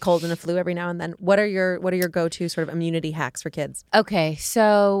a cold and a flu every now and then. What are your go-to sort of immunity hacks for kids? Okay,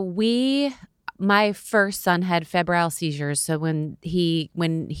 so my first son had febrile seizures. So when he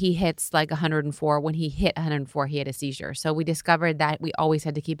hits like 104, when he hit 104, he had a seizure. So we discovered that we always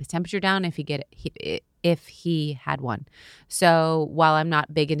had to keep his temperature down if he had one. So while I'm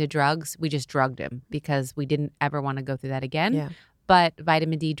not big into drugs, we just drugged him because we didn't ever want to go through that again. Yeah. But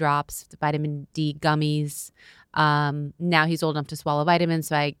vitamin D drops, vitamin D gummies. Now he's old enough to swallow vitamins.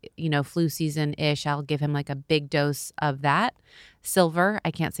 So flu season-ish, I'll give him like a big dose of that. Silver,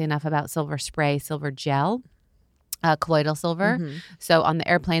 I can't say enough about silver spray, silver gel, colloidal silver. Mm-hmm. So on the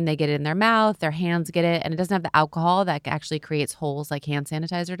airplane, they get it in their mouth, their hands get it, and it doesn't have the alcohol that actually creates holes like hand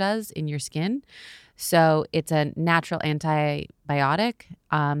sanitizer does in your skin. So it's a natural antibiotic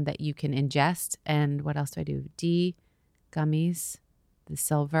that you can ingest. And what else do I do? D gummies, the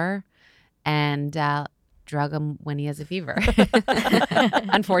silver, and drug him when he has a fever.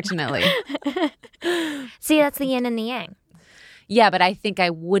 Unfortunately. See, that's the yin and the yang. Yeah, but I think I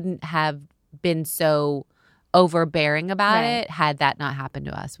wouldn't have been so overbearing about it had that not happened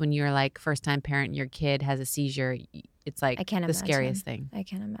to us. When you're like first time parent, your kid has a seizure, it's like scariest thing. I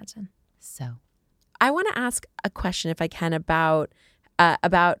can't imagine. So I want to ask a question, if I can, about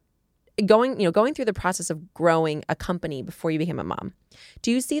going through the process of growing a company before you became a mom.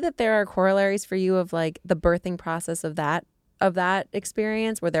 Do you see that there are corollaries for you of like the birthing process of that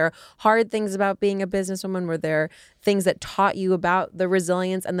experience? Were there hard things about being a businesswoman? Were there things that taught you about the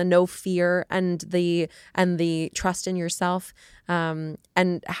resilience and the no fear and the trust in yourself? And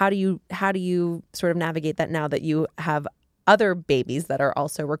how do you sort of navigate that now that you have other babies that are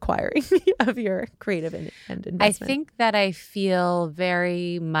also requiring of your creative and investment? I think that I feel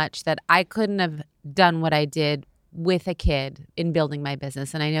very much that I couldn't have done what I did with a kid in building my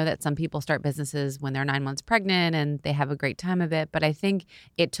business. And I know that some people start businesses when they're 9 months pregnant and they have a great time of it. But I think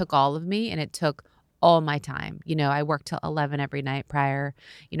it took all of me and it took all my time. You know, I worked till 11 every night prior.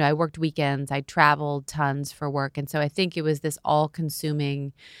 You know, I worked weekends. I traveled tons for work. And so I think it was this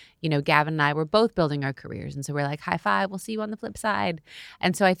all-consuming, Gavin and I were both building our careers. And so we're like, high five, we'll see you on the flip side.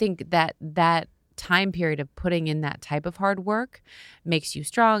 And so I think that time period of putting in that type of hard work makes you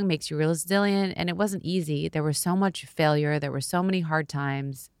strong, makes you resilient. And it wasn't easy. There was so much failure. There were so many hard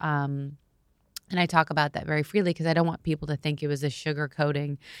times. And I talk about that very freely because I don't want people to think it was a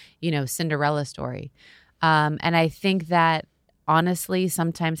sugarcoating, Cinderella story. And I think that honestly,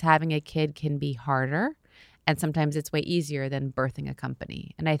 sometimes having a kid can be harder. And sometimes it's way easier than birthing a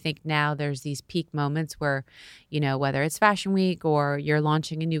company. And I think now there's these peak moments where, whether it's Fashion Week or you're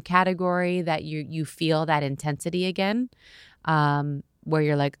launching a new category, that you feel that intensity again, where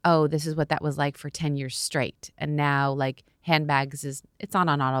you're like, oh, this is what that was like for 10 years straight. And now like handbags it's not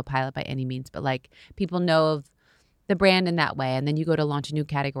on autopilot by any means, but like people know of the brand in that way. And then you go to launch a new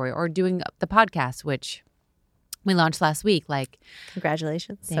category or doing the podcast, which we launched last week. Like,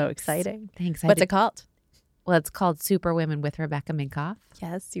 congratulations. Thanks. So exciting. Thanks. What's it called? Well, it's called Super Women with Rebecca Minkoff.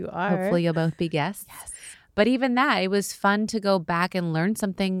 Yes, you are. Hopefully you'll both be guests. Yes. But even that, it was fun to go back and learn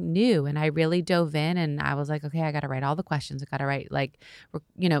something new. And I really dove in and I was like, okay, I got to write all the questions. I got to write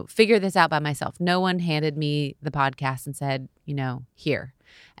figure this out by myself. No one handed me the podcast and said, here.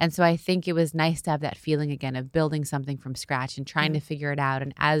 And so I think it was nice to have that feeling again of building something from scratch and trying to figure it out.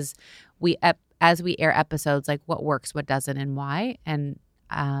 And as we air episodes, like what works, what doesn't, and why. And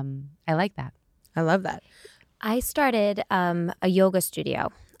I like that. I love that. I started a yoga studio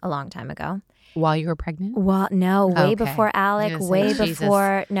a long time ago. While you were pregnant? Well, no, way Okay. before Alec, I was way gonna say, Jesus.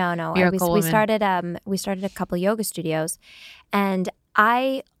 before. No. Miracle We woman. started a couple yoga studios, and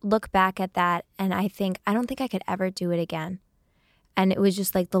I look back at that and I don't think I could ever do it again. And it was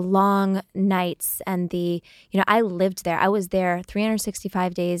just like the long nights and I lived there. I was there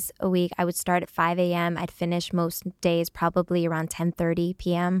 365 days a week. I would start at 5 a.m. I'd finish most days probably around 10:30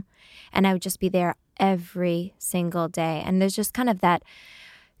 p.m. And I would just be there every single day. And there's just kind of that,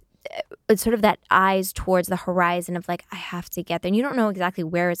 it's sort of that eyes towards the horizon of like, I have to get there. And you don't know exactly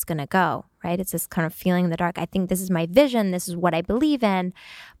where it's going to go, right? It's this kind of feeling in the dark. I think this is my vision. This is what I believe in.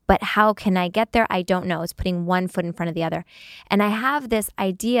 But how can I get there? I don't know. It's putting one foot in front of the other. And I have this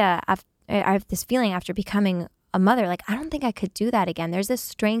idea, I have this feeling after becoming a mother, like, I don't think I could do that again. There's this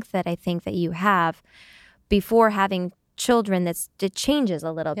strength that I think that you have before having children it changes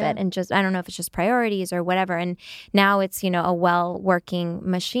a little bit, and just I don't know if it's just priorities or whatever. And now it's a well working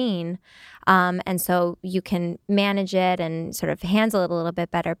machine, and so you can manage it and sort of handle it a little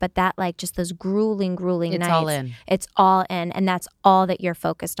bit better. But that like just those grueling It's nights, all in. it's all in, and that's all that you're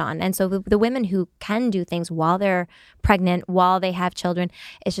focused on. And so the women who can do things while they're pregnant, while they have children,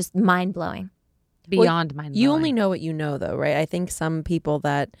 it's just mind blowing. Beyond mind blowing. You only know what you know, though, right? I think some people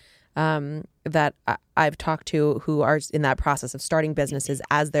that I've talked to who are in that process of starting businesses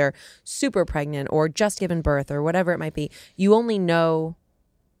as they're super pregnant or just given birth or whatever it might be, you only know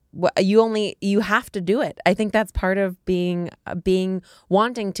what you have to do it. I think that's part of being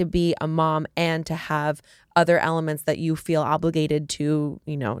wanting to be a mom and to have other elements that you feel obligated to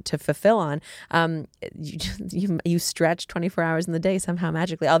to fulfill on. You stretch 24 hours in the day somehow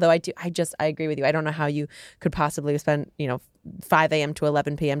magically. Although I agree with you. I don't know how you could possibly spend 5 a.m. to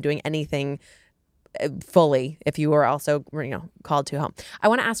 11 p.m. doing anything fully if you were also called to home. I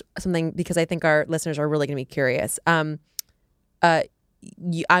want to ask something because I think our listeners are really going to be curious.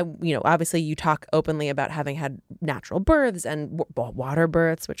 Obviously you talk openly about having had natural births and water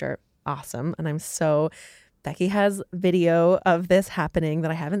births, which are awesome. And Becky has video of this happening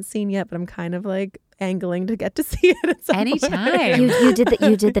that I haven't seen yet, but I'm kind of like angling to get to see it at some point. Anytime. You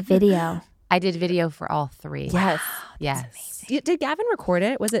did the video. I did video for all three. Yes. Yes. Did Gavin record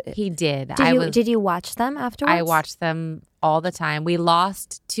it? Was it? He did. Did you watch them afterwards? I watched them all the time. We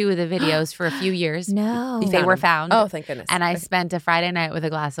lost 2 of the videos for a few years. No. They were found. Oh, thank goodness. And I spent a Friday night with a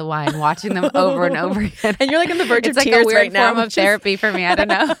glass of wine watching them over and over again. And you're like on the verge It's of like tears a weird right now. form of therapy for me. I don't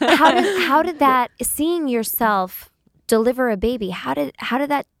know. How did that, seeing yourself deliver a baby,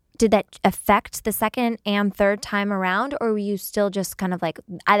 did that affect the second and third time around, or were you still just kind of like,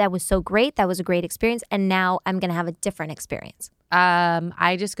 that was so great, that was a great experience, and now I'm going to have a different experience?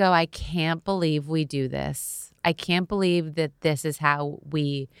 I just go, I can't believe we do this. I can't believe that this is how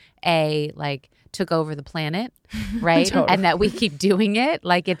we took over the planet, right? Totally. And that we keep doing it.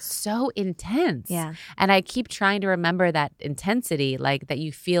 Like, it's so intense. Yeah. And I keep trying to remember that intensity, like that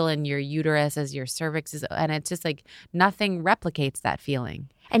you feel in your uterus as your cervix is, and it's just like nothing replicates that feeling.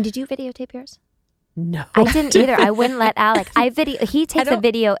 And did you videotape yours? No. I didn't either. I wouldn't let Alec. He takes a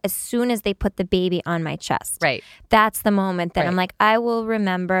video as soon as they put the baby on my chest. Right. That's the moment that I'm Right. like, I will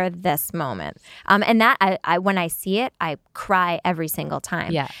remember this moment. And that I when I see it, I cry every single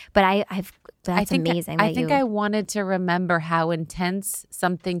time. Yeah. But that's amazing. I think I wanted to remember how intense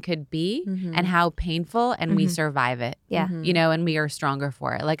something could be and how painful, and we survive it. Yeah. And we are stronger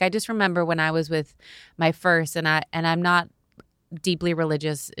for it. Like, I just remember when I was with my first, and I'm not deeply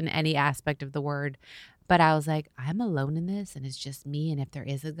religious in any aspect of the word, But I was like, I'm alone in this, and it's just me. And if there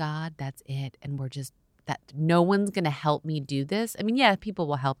is a God, that's it. And we're just that no one's going to help me do this. I mean, yeah, people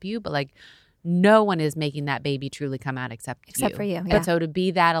will help you, but like no one is making that baby truly come out except for you. Yeah. But so to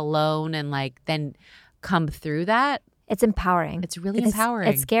be that alone and like then come through that, it's empowering. It's really empowering.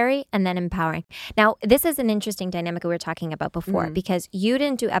 It's scary and then empowering. Now, this is an interesting dynamic we were talking about before because you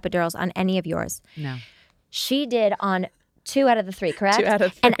didn't do epidurals on any of yours. No. She did on 2 out of the 3, correct? 2 out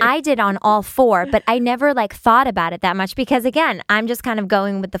of 3. And I did on all 4, but I never like thought about it that much because again, I'm just kind of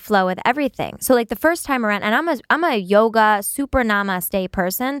going with the flow with everything. So like the first time around, and I'm a yoga super namaste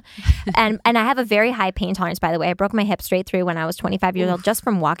person, and I have a very high pain tolerance. By the way, I broke my hip straight through when I was 25 years old just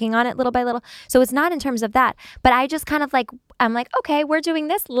from walking on it little by little. So it's not in terms of that, but I just kind of like I'm like, okay, we're doing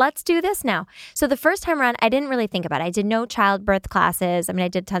this. Let's do this now. So the first time around, I didn't really think about it. I did no childbirth classes. I mean, I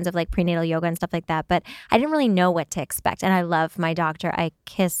did tons of like prenatal yoga and stuff like that, but I didn't really know what to expect. And I love my doctor. I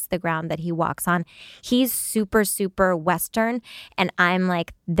kiss the ground that he walks on. He's super, super Western, and I'm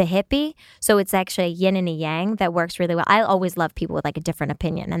like the hippie. So it's actually a yin and a yang that works really well. I always love people with like a different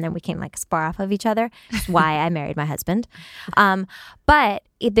opinion, and then we can like spar off of each other. That's why I married my husband. But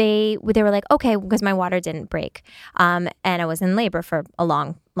they were like, okay, because my water didn't break, and I was in labor for a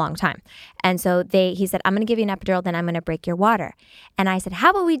long time. And so he said, I'm going to give you an epidural, then I'm going to break your water. And I said,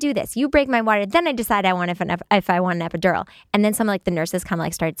 how about we do this? You break my water, then I decide if I want an epidural. And then some like the nurses kind of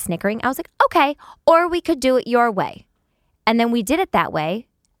like started snickering. I was like, okay, or we could do it your way. And then we did it that way,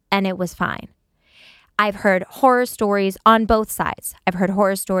 and it was fine. I've heard horror stories on both sides. I've heard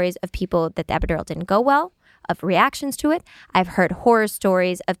horror stories of people that the epidural didn't go well, of reactions to it. I've heard horror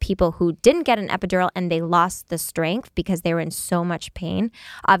stories of people who didn't get an epidural and they lost the strength because they were in so much pain.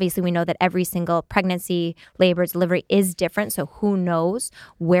 Obviously, we know that every single pregnancy, labor, delivery is different, so who knows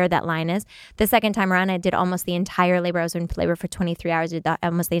where that line is. The second time around, I did almost the entire labor. I was in labor for 23 hours, did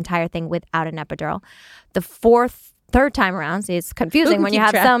almost the entire thing without an epidural. Third time around, see, it's confusing when you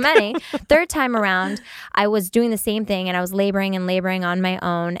have so many. Third time around, I was doing the same thing and I was laboring on my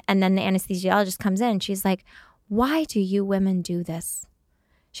own. And then the anesthesiologist comes in. She's like, why do you women do this?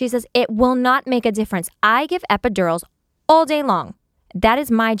 She says, it will not make a difference. I give epidurals all day long. That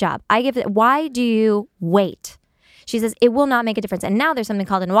is my job. Why do you wait? She says, it will not make a difference. And now there's something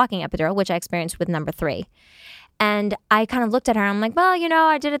called a walking epidural, which I experienced with number 3. And I kind of looked at her and I'm like, well,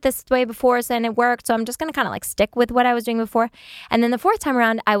 I did it this way before and it worked. So I'm just going to kind of like stick with what I was doing before. And then the 4th time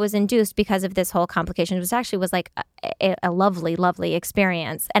around, I was induced because of this whole complication. It was like a lovely, lovely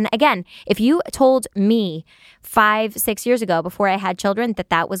experience. And again, if you told me 5-6 years ago before I had children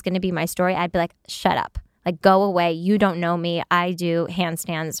that was going to be my story, I'd be like, shut up. Like, go away. You don't know me. I do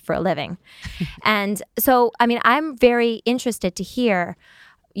handstands for a living. And so, I mean, I'm very interested to hear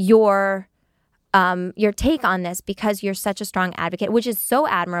your take on this because you're such a strong advocate, which is so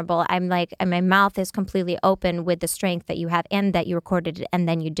admirable. I'm like, and my mouth is completely open with the strength that you have and that you recorded it and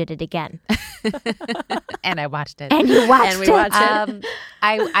then you did it again. And I watched it. And you watched we watched it.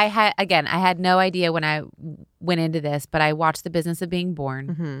 I had no idea when I went into this, but I watched The Business of Being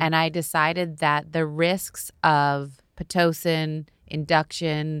Born, and I decided that the risks of Pitocin,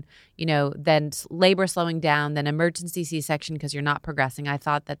 induction, then labor slowing down, then emergency C-section because you're not progressing. I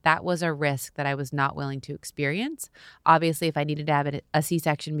thought that was a risk that I was not willing to experience. Obviously, if I needed to have a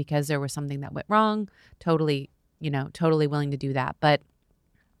C-section because there was something that went wrong, totally willing to do that. But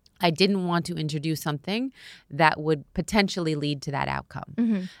I didn't want to introduce something that would potentially lead to that outcome.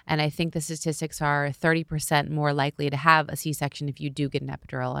 Mm-hmm. And I think the statistics are 30% more likely to have a C-section if you do get an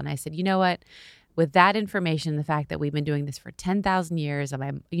epidural. And I said, you know what? With that information, the fact that we've been doing this for 10,000 years,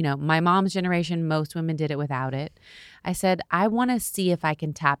 my mom's generation, most women did it without it. I said, I want to see if I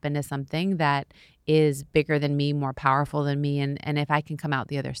can tap into something that is bigger than me, more powerful than me, and if I can come out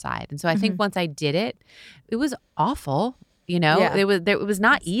the other side. And so I think once I did it, it was awful. Yeah. It was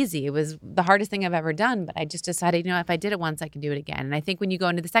not easy. It was the hardest thing I've ever done. But I just decided, if I did it once, I can do it again. And I think when you go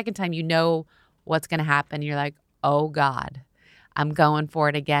into the second time, you know what's going to happen. You're like, oh God, I'm going for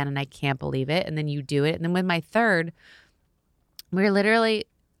it again, and I can't believe it. And then you do it. And then with my third,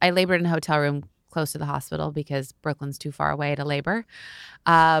 I labored in a hotel room close to the hospital because Brooklyn's too far away to labor.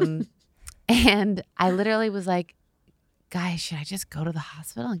 And I literally was like, guys, should I just go to the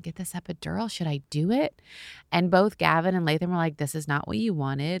hospital and get this epidural? Should I do it? And both Gavin and Latham were like, this is not what you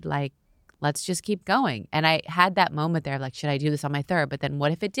wanted. Like, let's just keep going. And I had that moment there, like, should I do this on my third? But then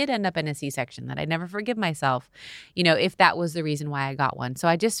what if it did end up in a C-section? That I'd never forgive myself, if that was the reason why I got one. So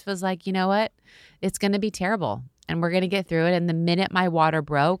I just was like, you know what? It's going to be terrible and we're going to get through it. And the minute my water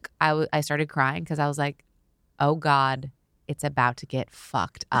broke, I started crying because I was like, oh God, it's about to get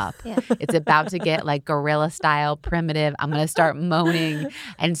fucked up. Yeah. It's about to get like gorilla style primitive. I'm going to start moaning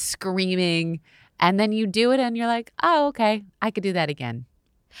and screaming. And then you do it and you're like, oh, okay, I could do that again.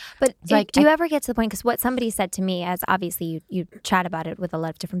 But like, do you ever get to the point, because what somebody said to me, as obviously you chat about it with a lot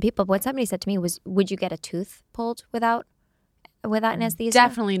of different people, but what somebody said to me was, would you get a tooth pulled without anesthesia?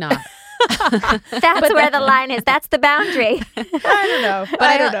 Definitely not. That's where the line is. That's the boundary. I don't know. But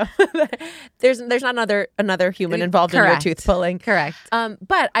I don't know. There's not another human involved Correct. in your tooth pulling. Correct.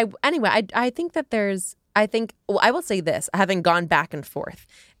 But I think that I will say this, having gone back and forth.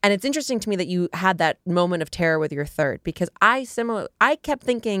 And it's interesting to me that you had that moment of terror with your third, because I kept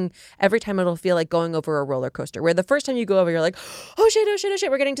thinking every time it'll feel like going over a roller coaster, where the first time you go over, you're like, oh shit,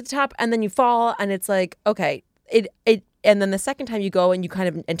 we're getting to the top. And then you fall and it's like, okay, and then the second time you go and you kind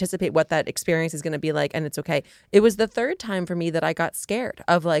of anticipate what that experience is going to be like, and it's okay. It was the third time for me that I got scared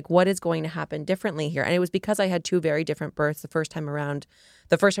of like, what is going to happen differently here? And it was because I had two very different births. The first time around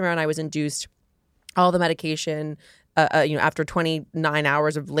I was induced, all the medication, after 29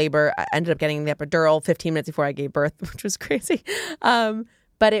 hours of labor, I ended up getting the epidural 15 minutes before I gave birth, which was crazy.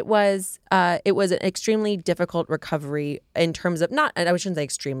 But it was an extremely difficult recovery in terms of I shouldn't say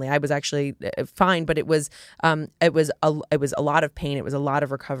extremely. I was actually fine, but it was a lot of pain. It was a lot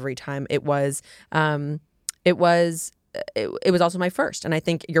of recovery time. It was also my first, and I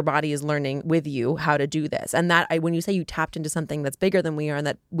think your body is learning with you how to do this. And that when you say you tapped into something that's bigger than we are and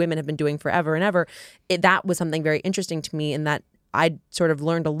that women have been doing forever and ever, that was something very interesting to me, in that I sort of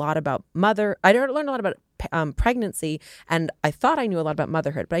learned a lot about I learned a lot about pregnancy, and I thought I knew a lot about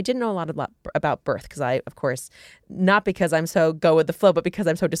motherhood, but I didn't know a lot about birth, because I, of course, not because I'm so go with the flow, but because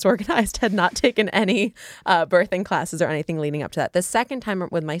I'm so disorganized, had not taken any birthing classes or anything leading up to that. The second time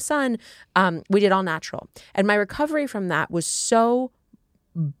with my son, we did all natural, and my recovery from that was so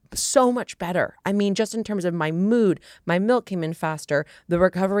much better. I mean, just in terms of my mood, my milk came in faster. The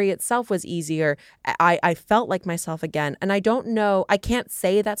recovery itself was easier. I felt like myself again. And I don't know, I can't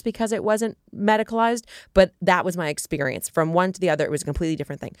say that's because it wasn't medicalized, but that was my experience. From one to the other, it was a completely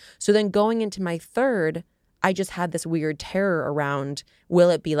different thing. So then going into my third, I just had this weird terror around, will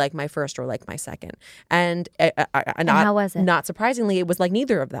it be like my first or like my second? And how was it? Not surprisingly, it was like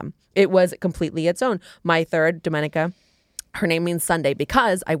neither of them. It was completely its own. My third, Domenica, her name means Sunday,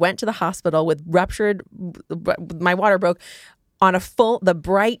 because I went to the hospital with my water broke on the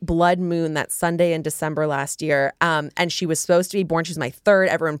bright blood moon that Sunday in December last year. And she was supposed to be born. She was my third.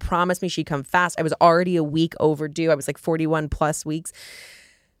 Everyone promised me she'd come fast. I was already a week overdue. I was like 41 plus weeks.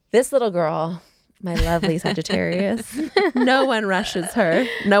 This little girl, my lovely Sagittarius, no one rushes her.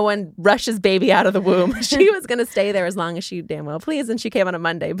 No one rushes baby out of the womb. She was going to stay there as long as she damn well pleased. And she came on a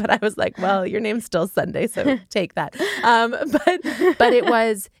Monday, but I was like, well, your name's still Sunday, so take that. But it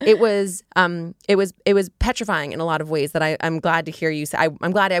was petrifying in a lot of ways that I'm glad to hear you say.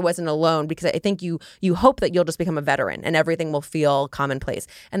 I'm glad I wasn't alone, because I think you hope that you'll just become a veteran and everything will feel commonplace.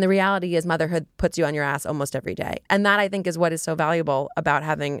 And the reality is motherhood puts you on your ass almost every day. And that, I think, is what is so valuable about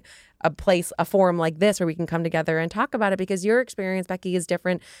having a forum like this where we can come together and talk about it, because your experience, Becky, is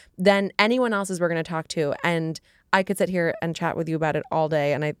different than anyone else's we're going to talk to. And I could sit here and chat with you about it all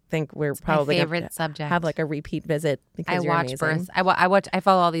day, and I think we're probably going to have like a repeat visit, because you're watch amazing. births. I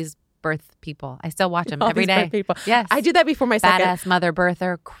follow all these birth people. I still watch them every day. People. Yes, I do that before my second. Badass mother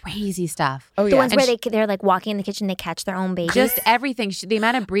birther, crazy stuff. Oh yeah, the ones where they're like walking in the kitchen, they catch their own babies. Just everything. The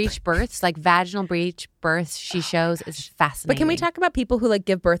amount of breech births, like vaginal breech births, she shows is fascinating. But can we talk about people who like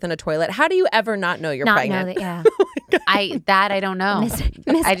give birth in a toilet? How do you ever not know you're pregnant? Know that, yeah. I don't know.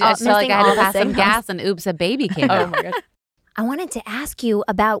 I just felt like I had to pass some gas, and oops, a baby came out. Oh my god. I wanted to ask you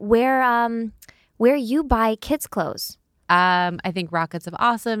about where you buy kids' clothes. I think Rockets of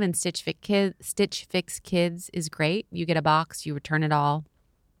Awesome and Stitch Fix Kids is great. You get a box, you return it all.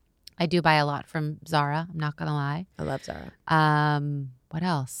 I do buy a lot from Zara. I'm not gonna lie. I love Zara. What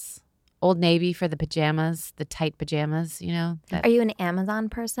else? Old Navy for the pajamas, the tight pajamas. You know. Are you an Amazon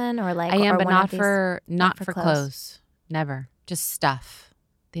person or like? I am, or but one not of these- for for clothes. Never. Just stuff.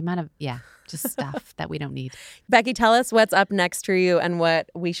 The amount of just stuff that we don't need. Becky, tell us what's up next for you and what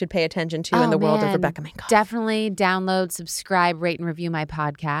we should pay attention to in the world of Rebecca Minkoff. Definitely download, subscribe, rate, and review my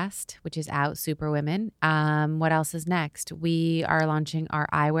podcast, which is out, Superwomen. What else is next? We are launching our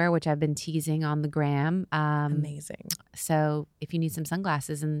eyewear, which I've been teasing on the gram. Amazing. So if you need some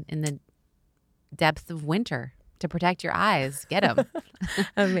sunglasses in the depth of winter to protect your eyes, get them.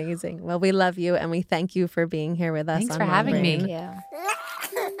 Amazing. Well, we love you and we thank you for being here with us. Thanks for having me. Thank you.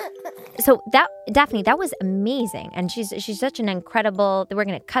 So Daphne, that was amazing, and she's such an incredible. We're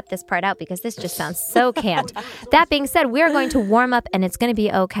going to cut this part out because this just sounds so canned. That being said, we are going to warm up, and it's going to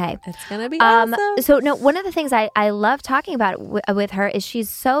be okay. It's going to be awesome. So no, one of the things I love talking about with her is she's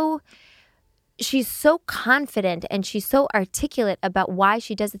so she's so confident and she's so articulate about why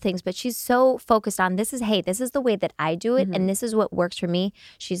she does the things, but she's so focused on this is the way that I do it, and this is what works for me.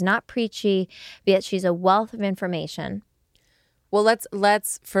 She's not preachy, yet she's a wealth of information. Well,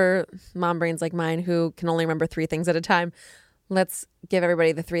 let's for mom brains like mine who can only remember 3 things at a time, let's give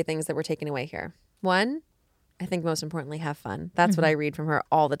everybody the 3 things that we're taking away here. 1, I think most importantly, have fun. That's what I read from her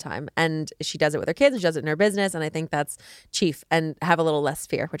all the time. And she does it with her kids, and she does it in her business. And I think that's chief, and have a little less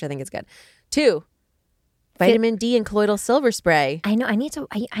fear, which I think is good. 2, vitamin D and colloidal silver spray. I know. I need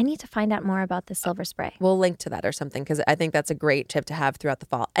to find out more about the silver spray. We'll link to that or something, because I think that's a great tip to have throughout the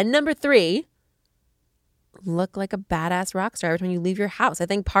fall. And number 3, look like a badass rock star when you leave your house. I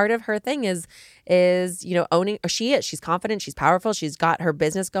think part of her thing is owning, or she's confident, she's powerful, she's got her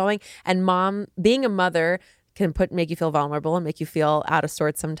business going. And mom, being a mother can make you feel vulnerable and make you feel out of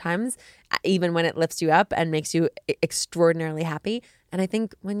sorts sometimes, even when it lifts you up and makes you extraordinarily happy. And I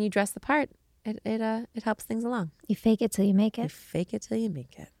think when you dress the part, it helps things along. You fake it till you make You it. fake it till you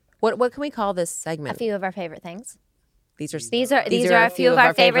make it. What can we call this segment? A few of our favorite things. These are a few of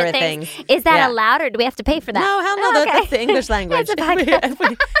our favorite things. Is that allowed, or do we have to pay for that? No, hell no. Oh, okay. That's the English language. It's a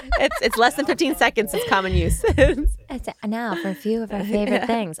podcast. It's less than 15 seconds. It's common use. Now for a few of our favorite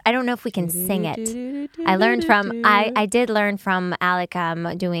things. I don't know if we can sing it. I did learn from Alec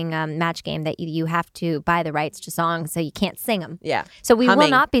doing Match Game that you have to buy the rights to songs, so you can't sing them. Yeah. So we will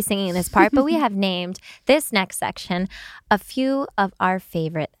Humming. not be singing this part, but we have named this next section a few of our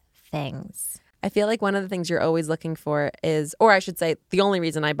favorite things. I feel like one of the things you're always looking for is, or I should say, the only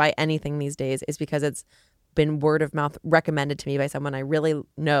reason I buy anything these days is because it's been word of mouth recommended to me by someone I really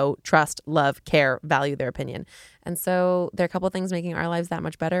know, trust, love, care, value their opinion. And so there are a couple of things making our lives that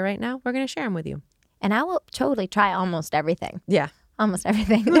much better right now. We're going to share them with you. And I will totally try almost everything. Yeah. Almost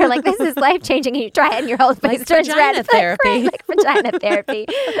everything. They're like, this is life changing. And you try it and your whole face turns vagina red. therapy. Like vagina therapy.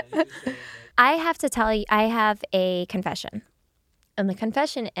 I have to tell you, I have a confession. And the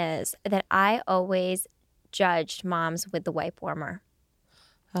confession is that I always judged moms with the wipe warmer.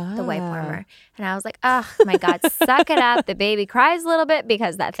 The wipe warmer. And I was like, oh my God, suck it up. The baby cries a little bit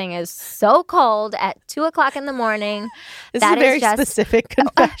because that thing is so cold at 2:00 in the morning. This is a very specific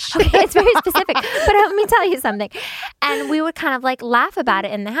confession. Okay, it's very specific. But let me tell you something. And we would kind of like laugh about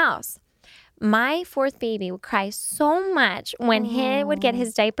it in the house. My 4th baby would cry so much when he would get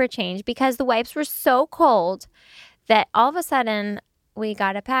his diaper changed because the wipes were so cold that all of a sudden we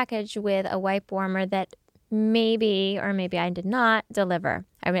got a package with a wipe warmer that maybe I did not deliver.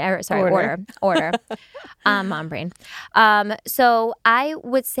 Order. Mom brain. So I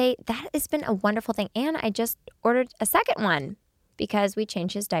would say that has been a wonderful thing. And I just ordered a second one because we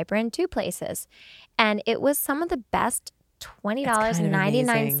changed his diaper in 2 places. And it was some of the best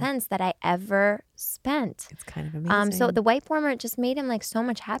 $20.99 that I ever spent. It's kind of amazing. So the wipe warmer just made him like so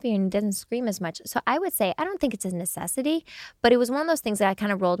much happier and he doesn't scream as much. So I would say I don't think it's a necessity, but it was one of those things that I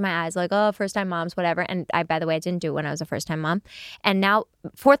kind of rolled my eyes like, oh, first time moms, whatever. And by the way, I didn't do it when I was a first time mom. And now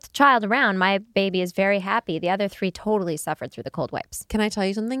 4th child around, my baby is very happy. The other 3 totally suffered through the cold wipes. Can I tell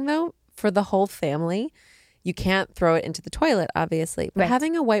you something though? For the whole family, you can't throw it into the toilet, obviously. But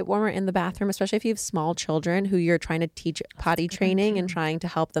having a wipe warmer in the bathroom, especially if you have small children who you're trying to teach potty training and trying to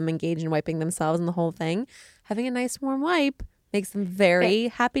help them engage in wiping themselves and the whole thing, having a nice warm wipe makes them very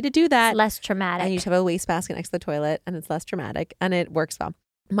happy to do that. It's less traumatic. And you just have a wastebasket next to the toilet and it's less traumatic and it works well.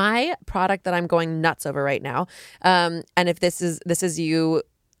 My product that I'm going nuts over right now, and if this is you...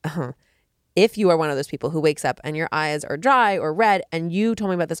 If you are one of those people who wakes up and your eyes are dry or red, and you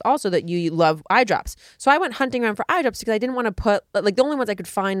told me about this also, that you love eye drops. So I went hunting around for eye drops because I didn't want to put, like, the only ones I could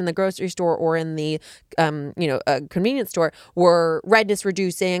find in the grocery store or in the, convenience store were redness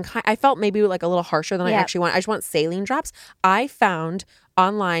reducing. I felt maybe like a little harsher than I actually want. I just want saline drops. I found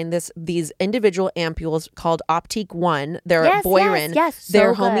online these individual ampules called Optique One. They're Boiron. Yes,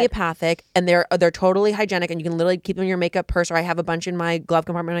 they're so homeopathic and they're totally hygienic, and you can literally keep them in your makeup purse, or I have a bunch in my glove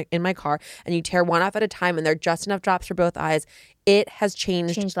compartment in my car, and you tear one off at a time, and they're just enough drops for both eyes. It has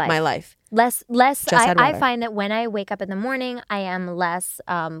changed my life. Less. I water. find that when I wake up in the morning, I am less.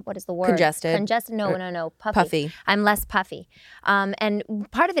 What is the word? Congested. Congested. No. Puffy. I'm less puffy. And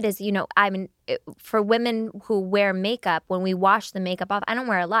part of it is, for women who wear makeup, when we wash the makeup off, I don't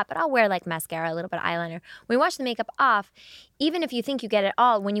wear a lot, but I'll wear like mascara, a little bit of eyeliner. When we wash the makeup off, even if you think you get it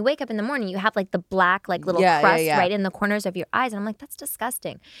all, when you wake up in the morning, you have like the black, like little crust right in the corners of your eyes. And I'm like, that's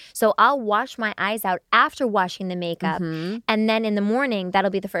disgusting. So I'll wash my eyes out after washing the makeup. And then in the morning, that'll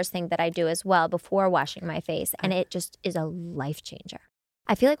be the first thing that I do as well before washing my face. And it just is a life changer.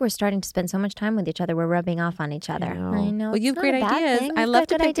 I feel like we're starting to spend so much time with each other. We're rubbing off on each other. I know. Well, you have It's not great a bad ideas. thing. I I've love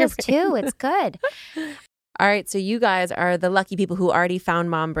got to good pick your ideas too. It's good. All right, so you guys are the lucky people who already found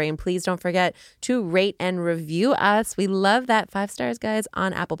Mom Brain. Please don't forget to rate and review us. We love that. 5 stars, guys,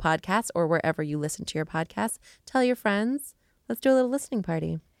 on Apple Podcasts or wherever you listen to your podcasts. Tell your friends. Let's do a little listening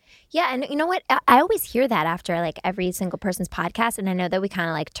party. Yeah, and you know what? I always hear that after like every single person's podcast, and I know that we kind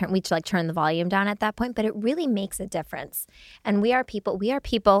of like turn the volume down at that point, but it really makes a difference. And we are people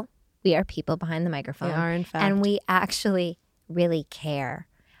behind the microphone. We are, in fact. And we actually really care.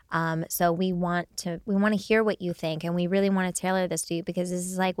 So we want to hear what you think, and we really want to tailor this to you because this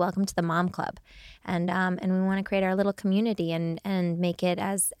is like welcome to the Mom Club, and we want to create our little community and make it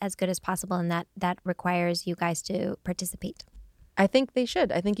as good as possible, and that requires you guys to participate. I think they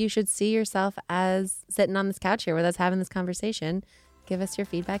should. I think you should see yourself as sitting on this couch here with us having this conversation. Give us your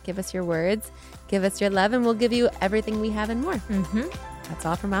feedback, give us your words, give us your love, and we'll give you everything we have and more. Mm-hmm. That's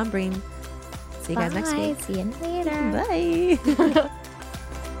all from Mom Brain. See you guys next week. See you later. Bye.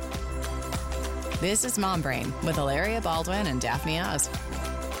 This is Mom Brain with Hilaria Baldwin and Daphne Oz.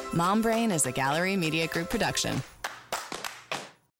 Mom Brain is a Gallery Media Group production.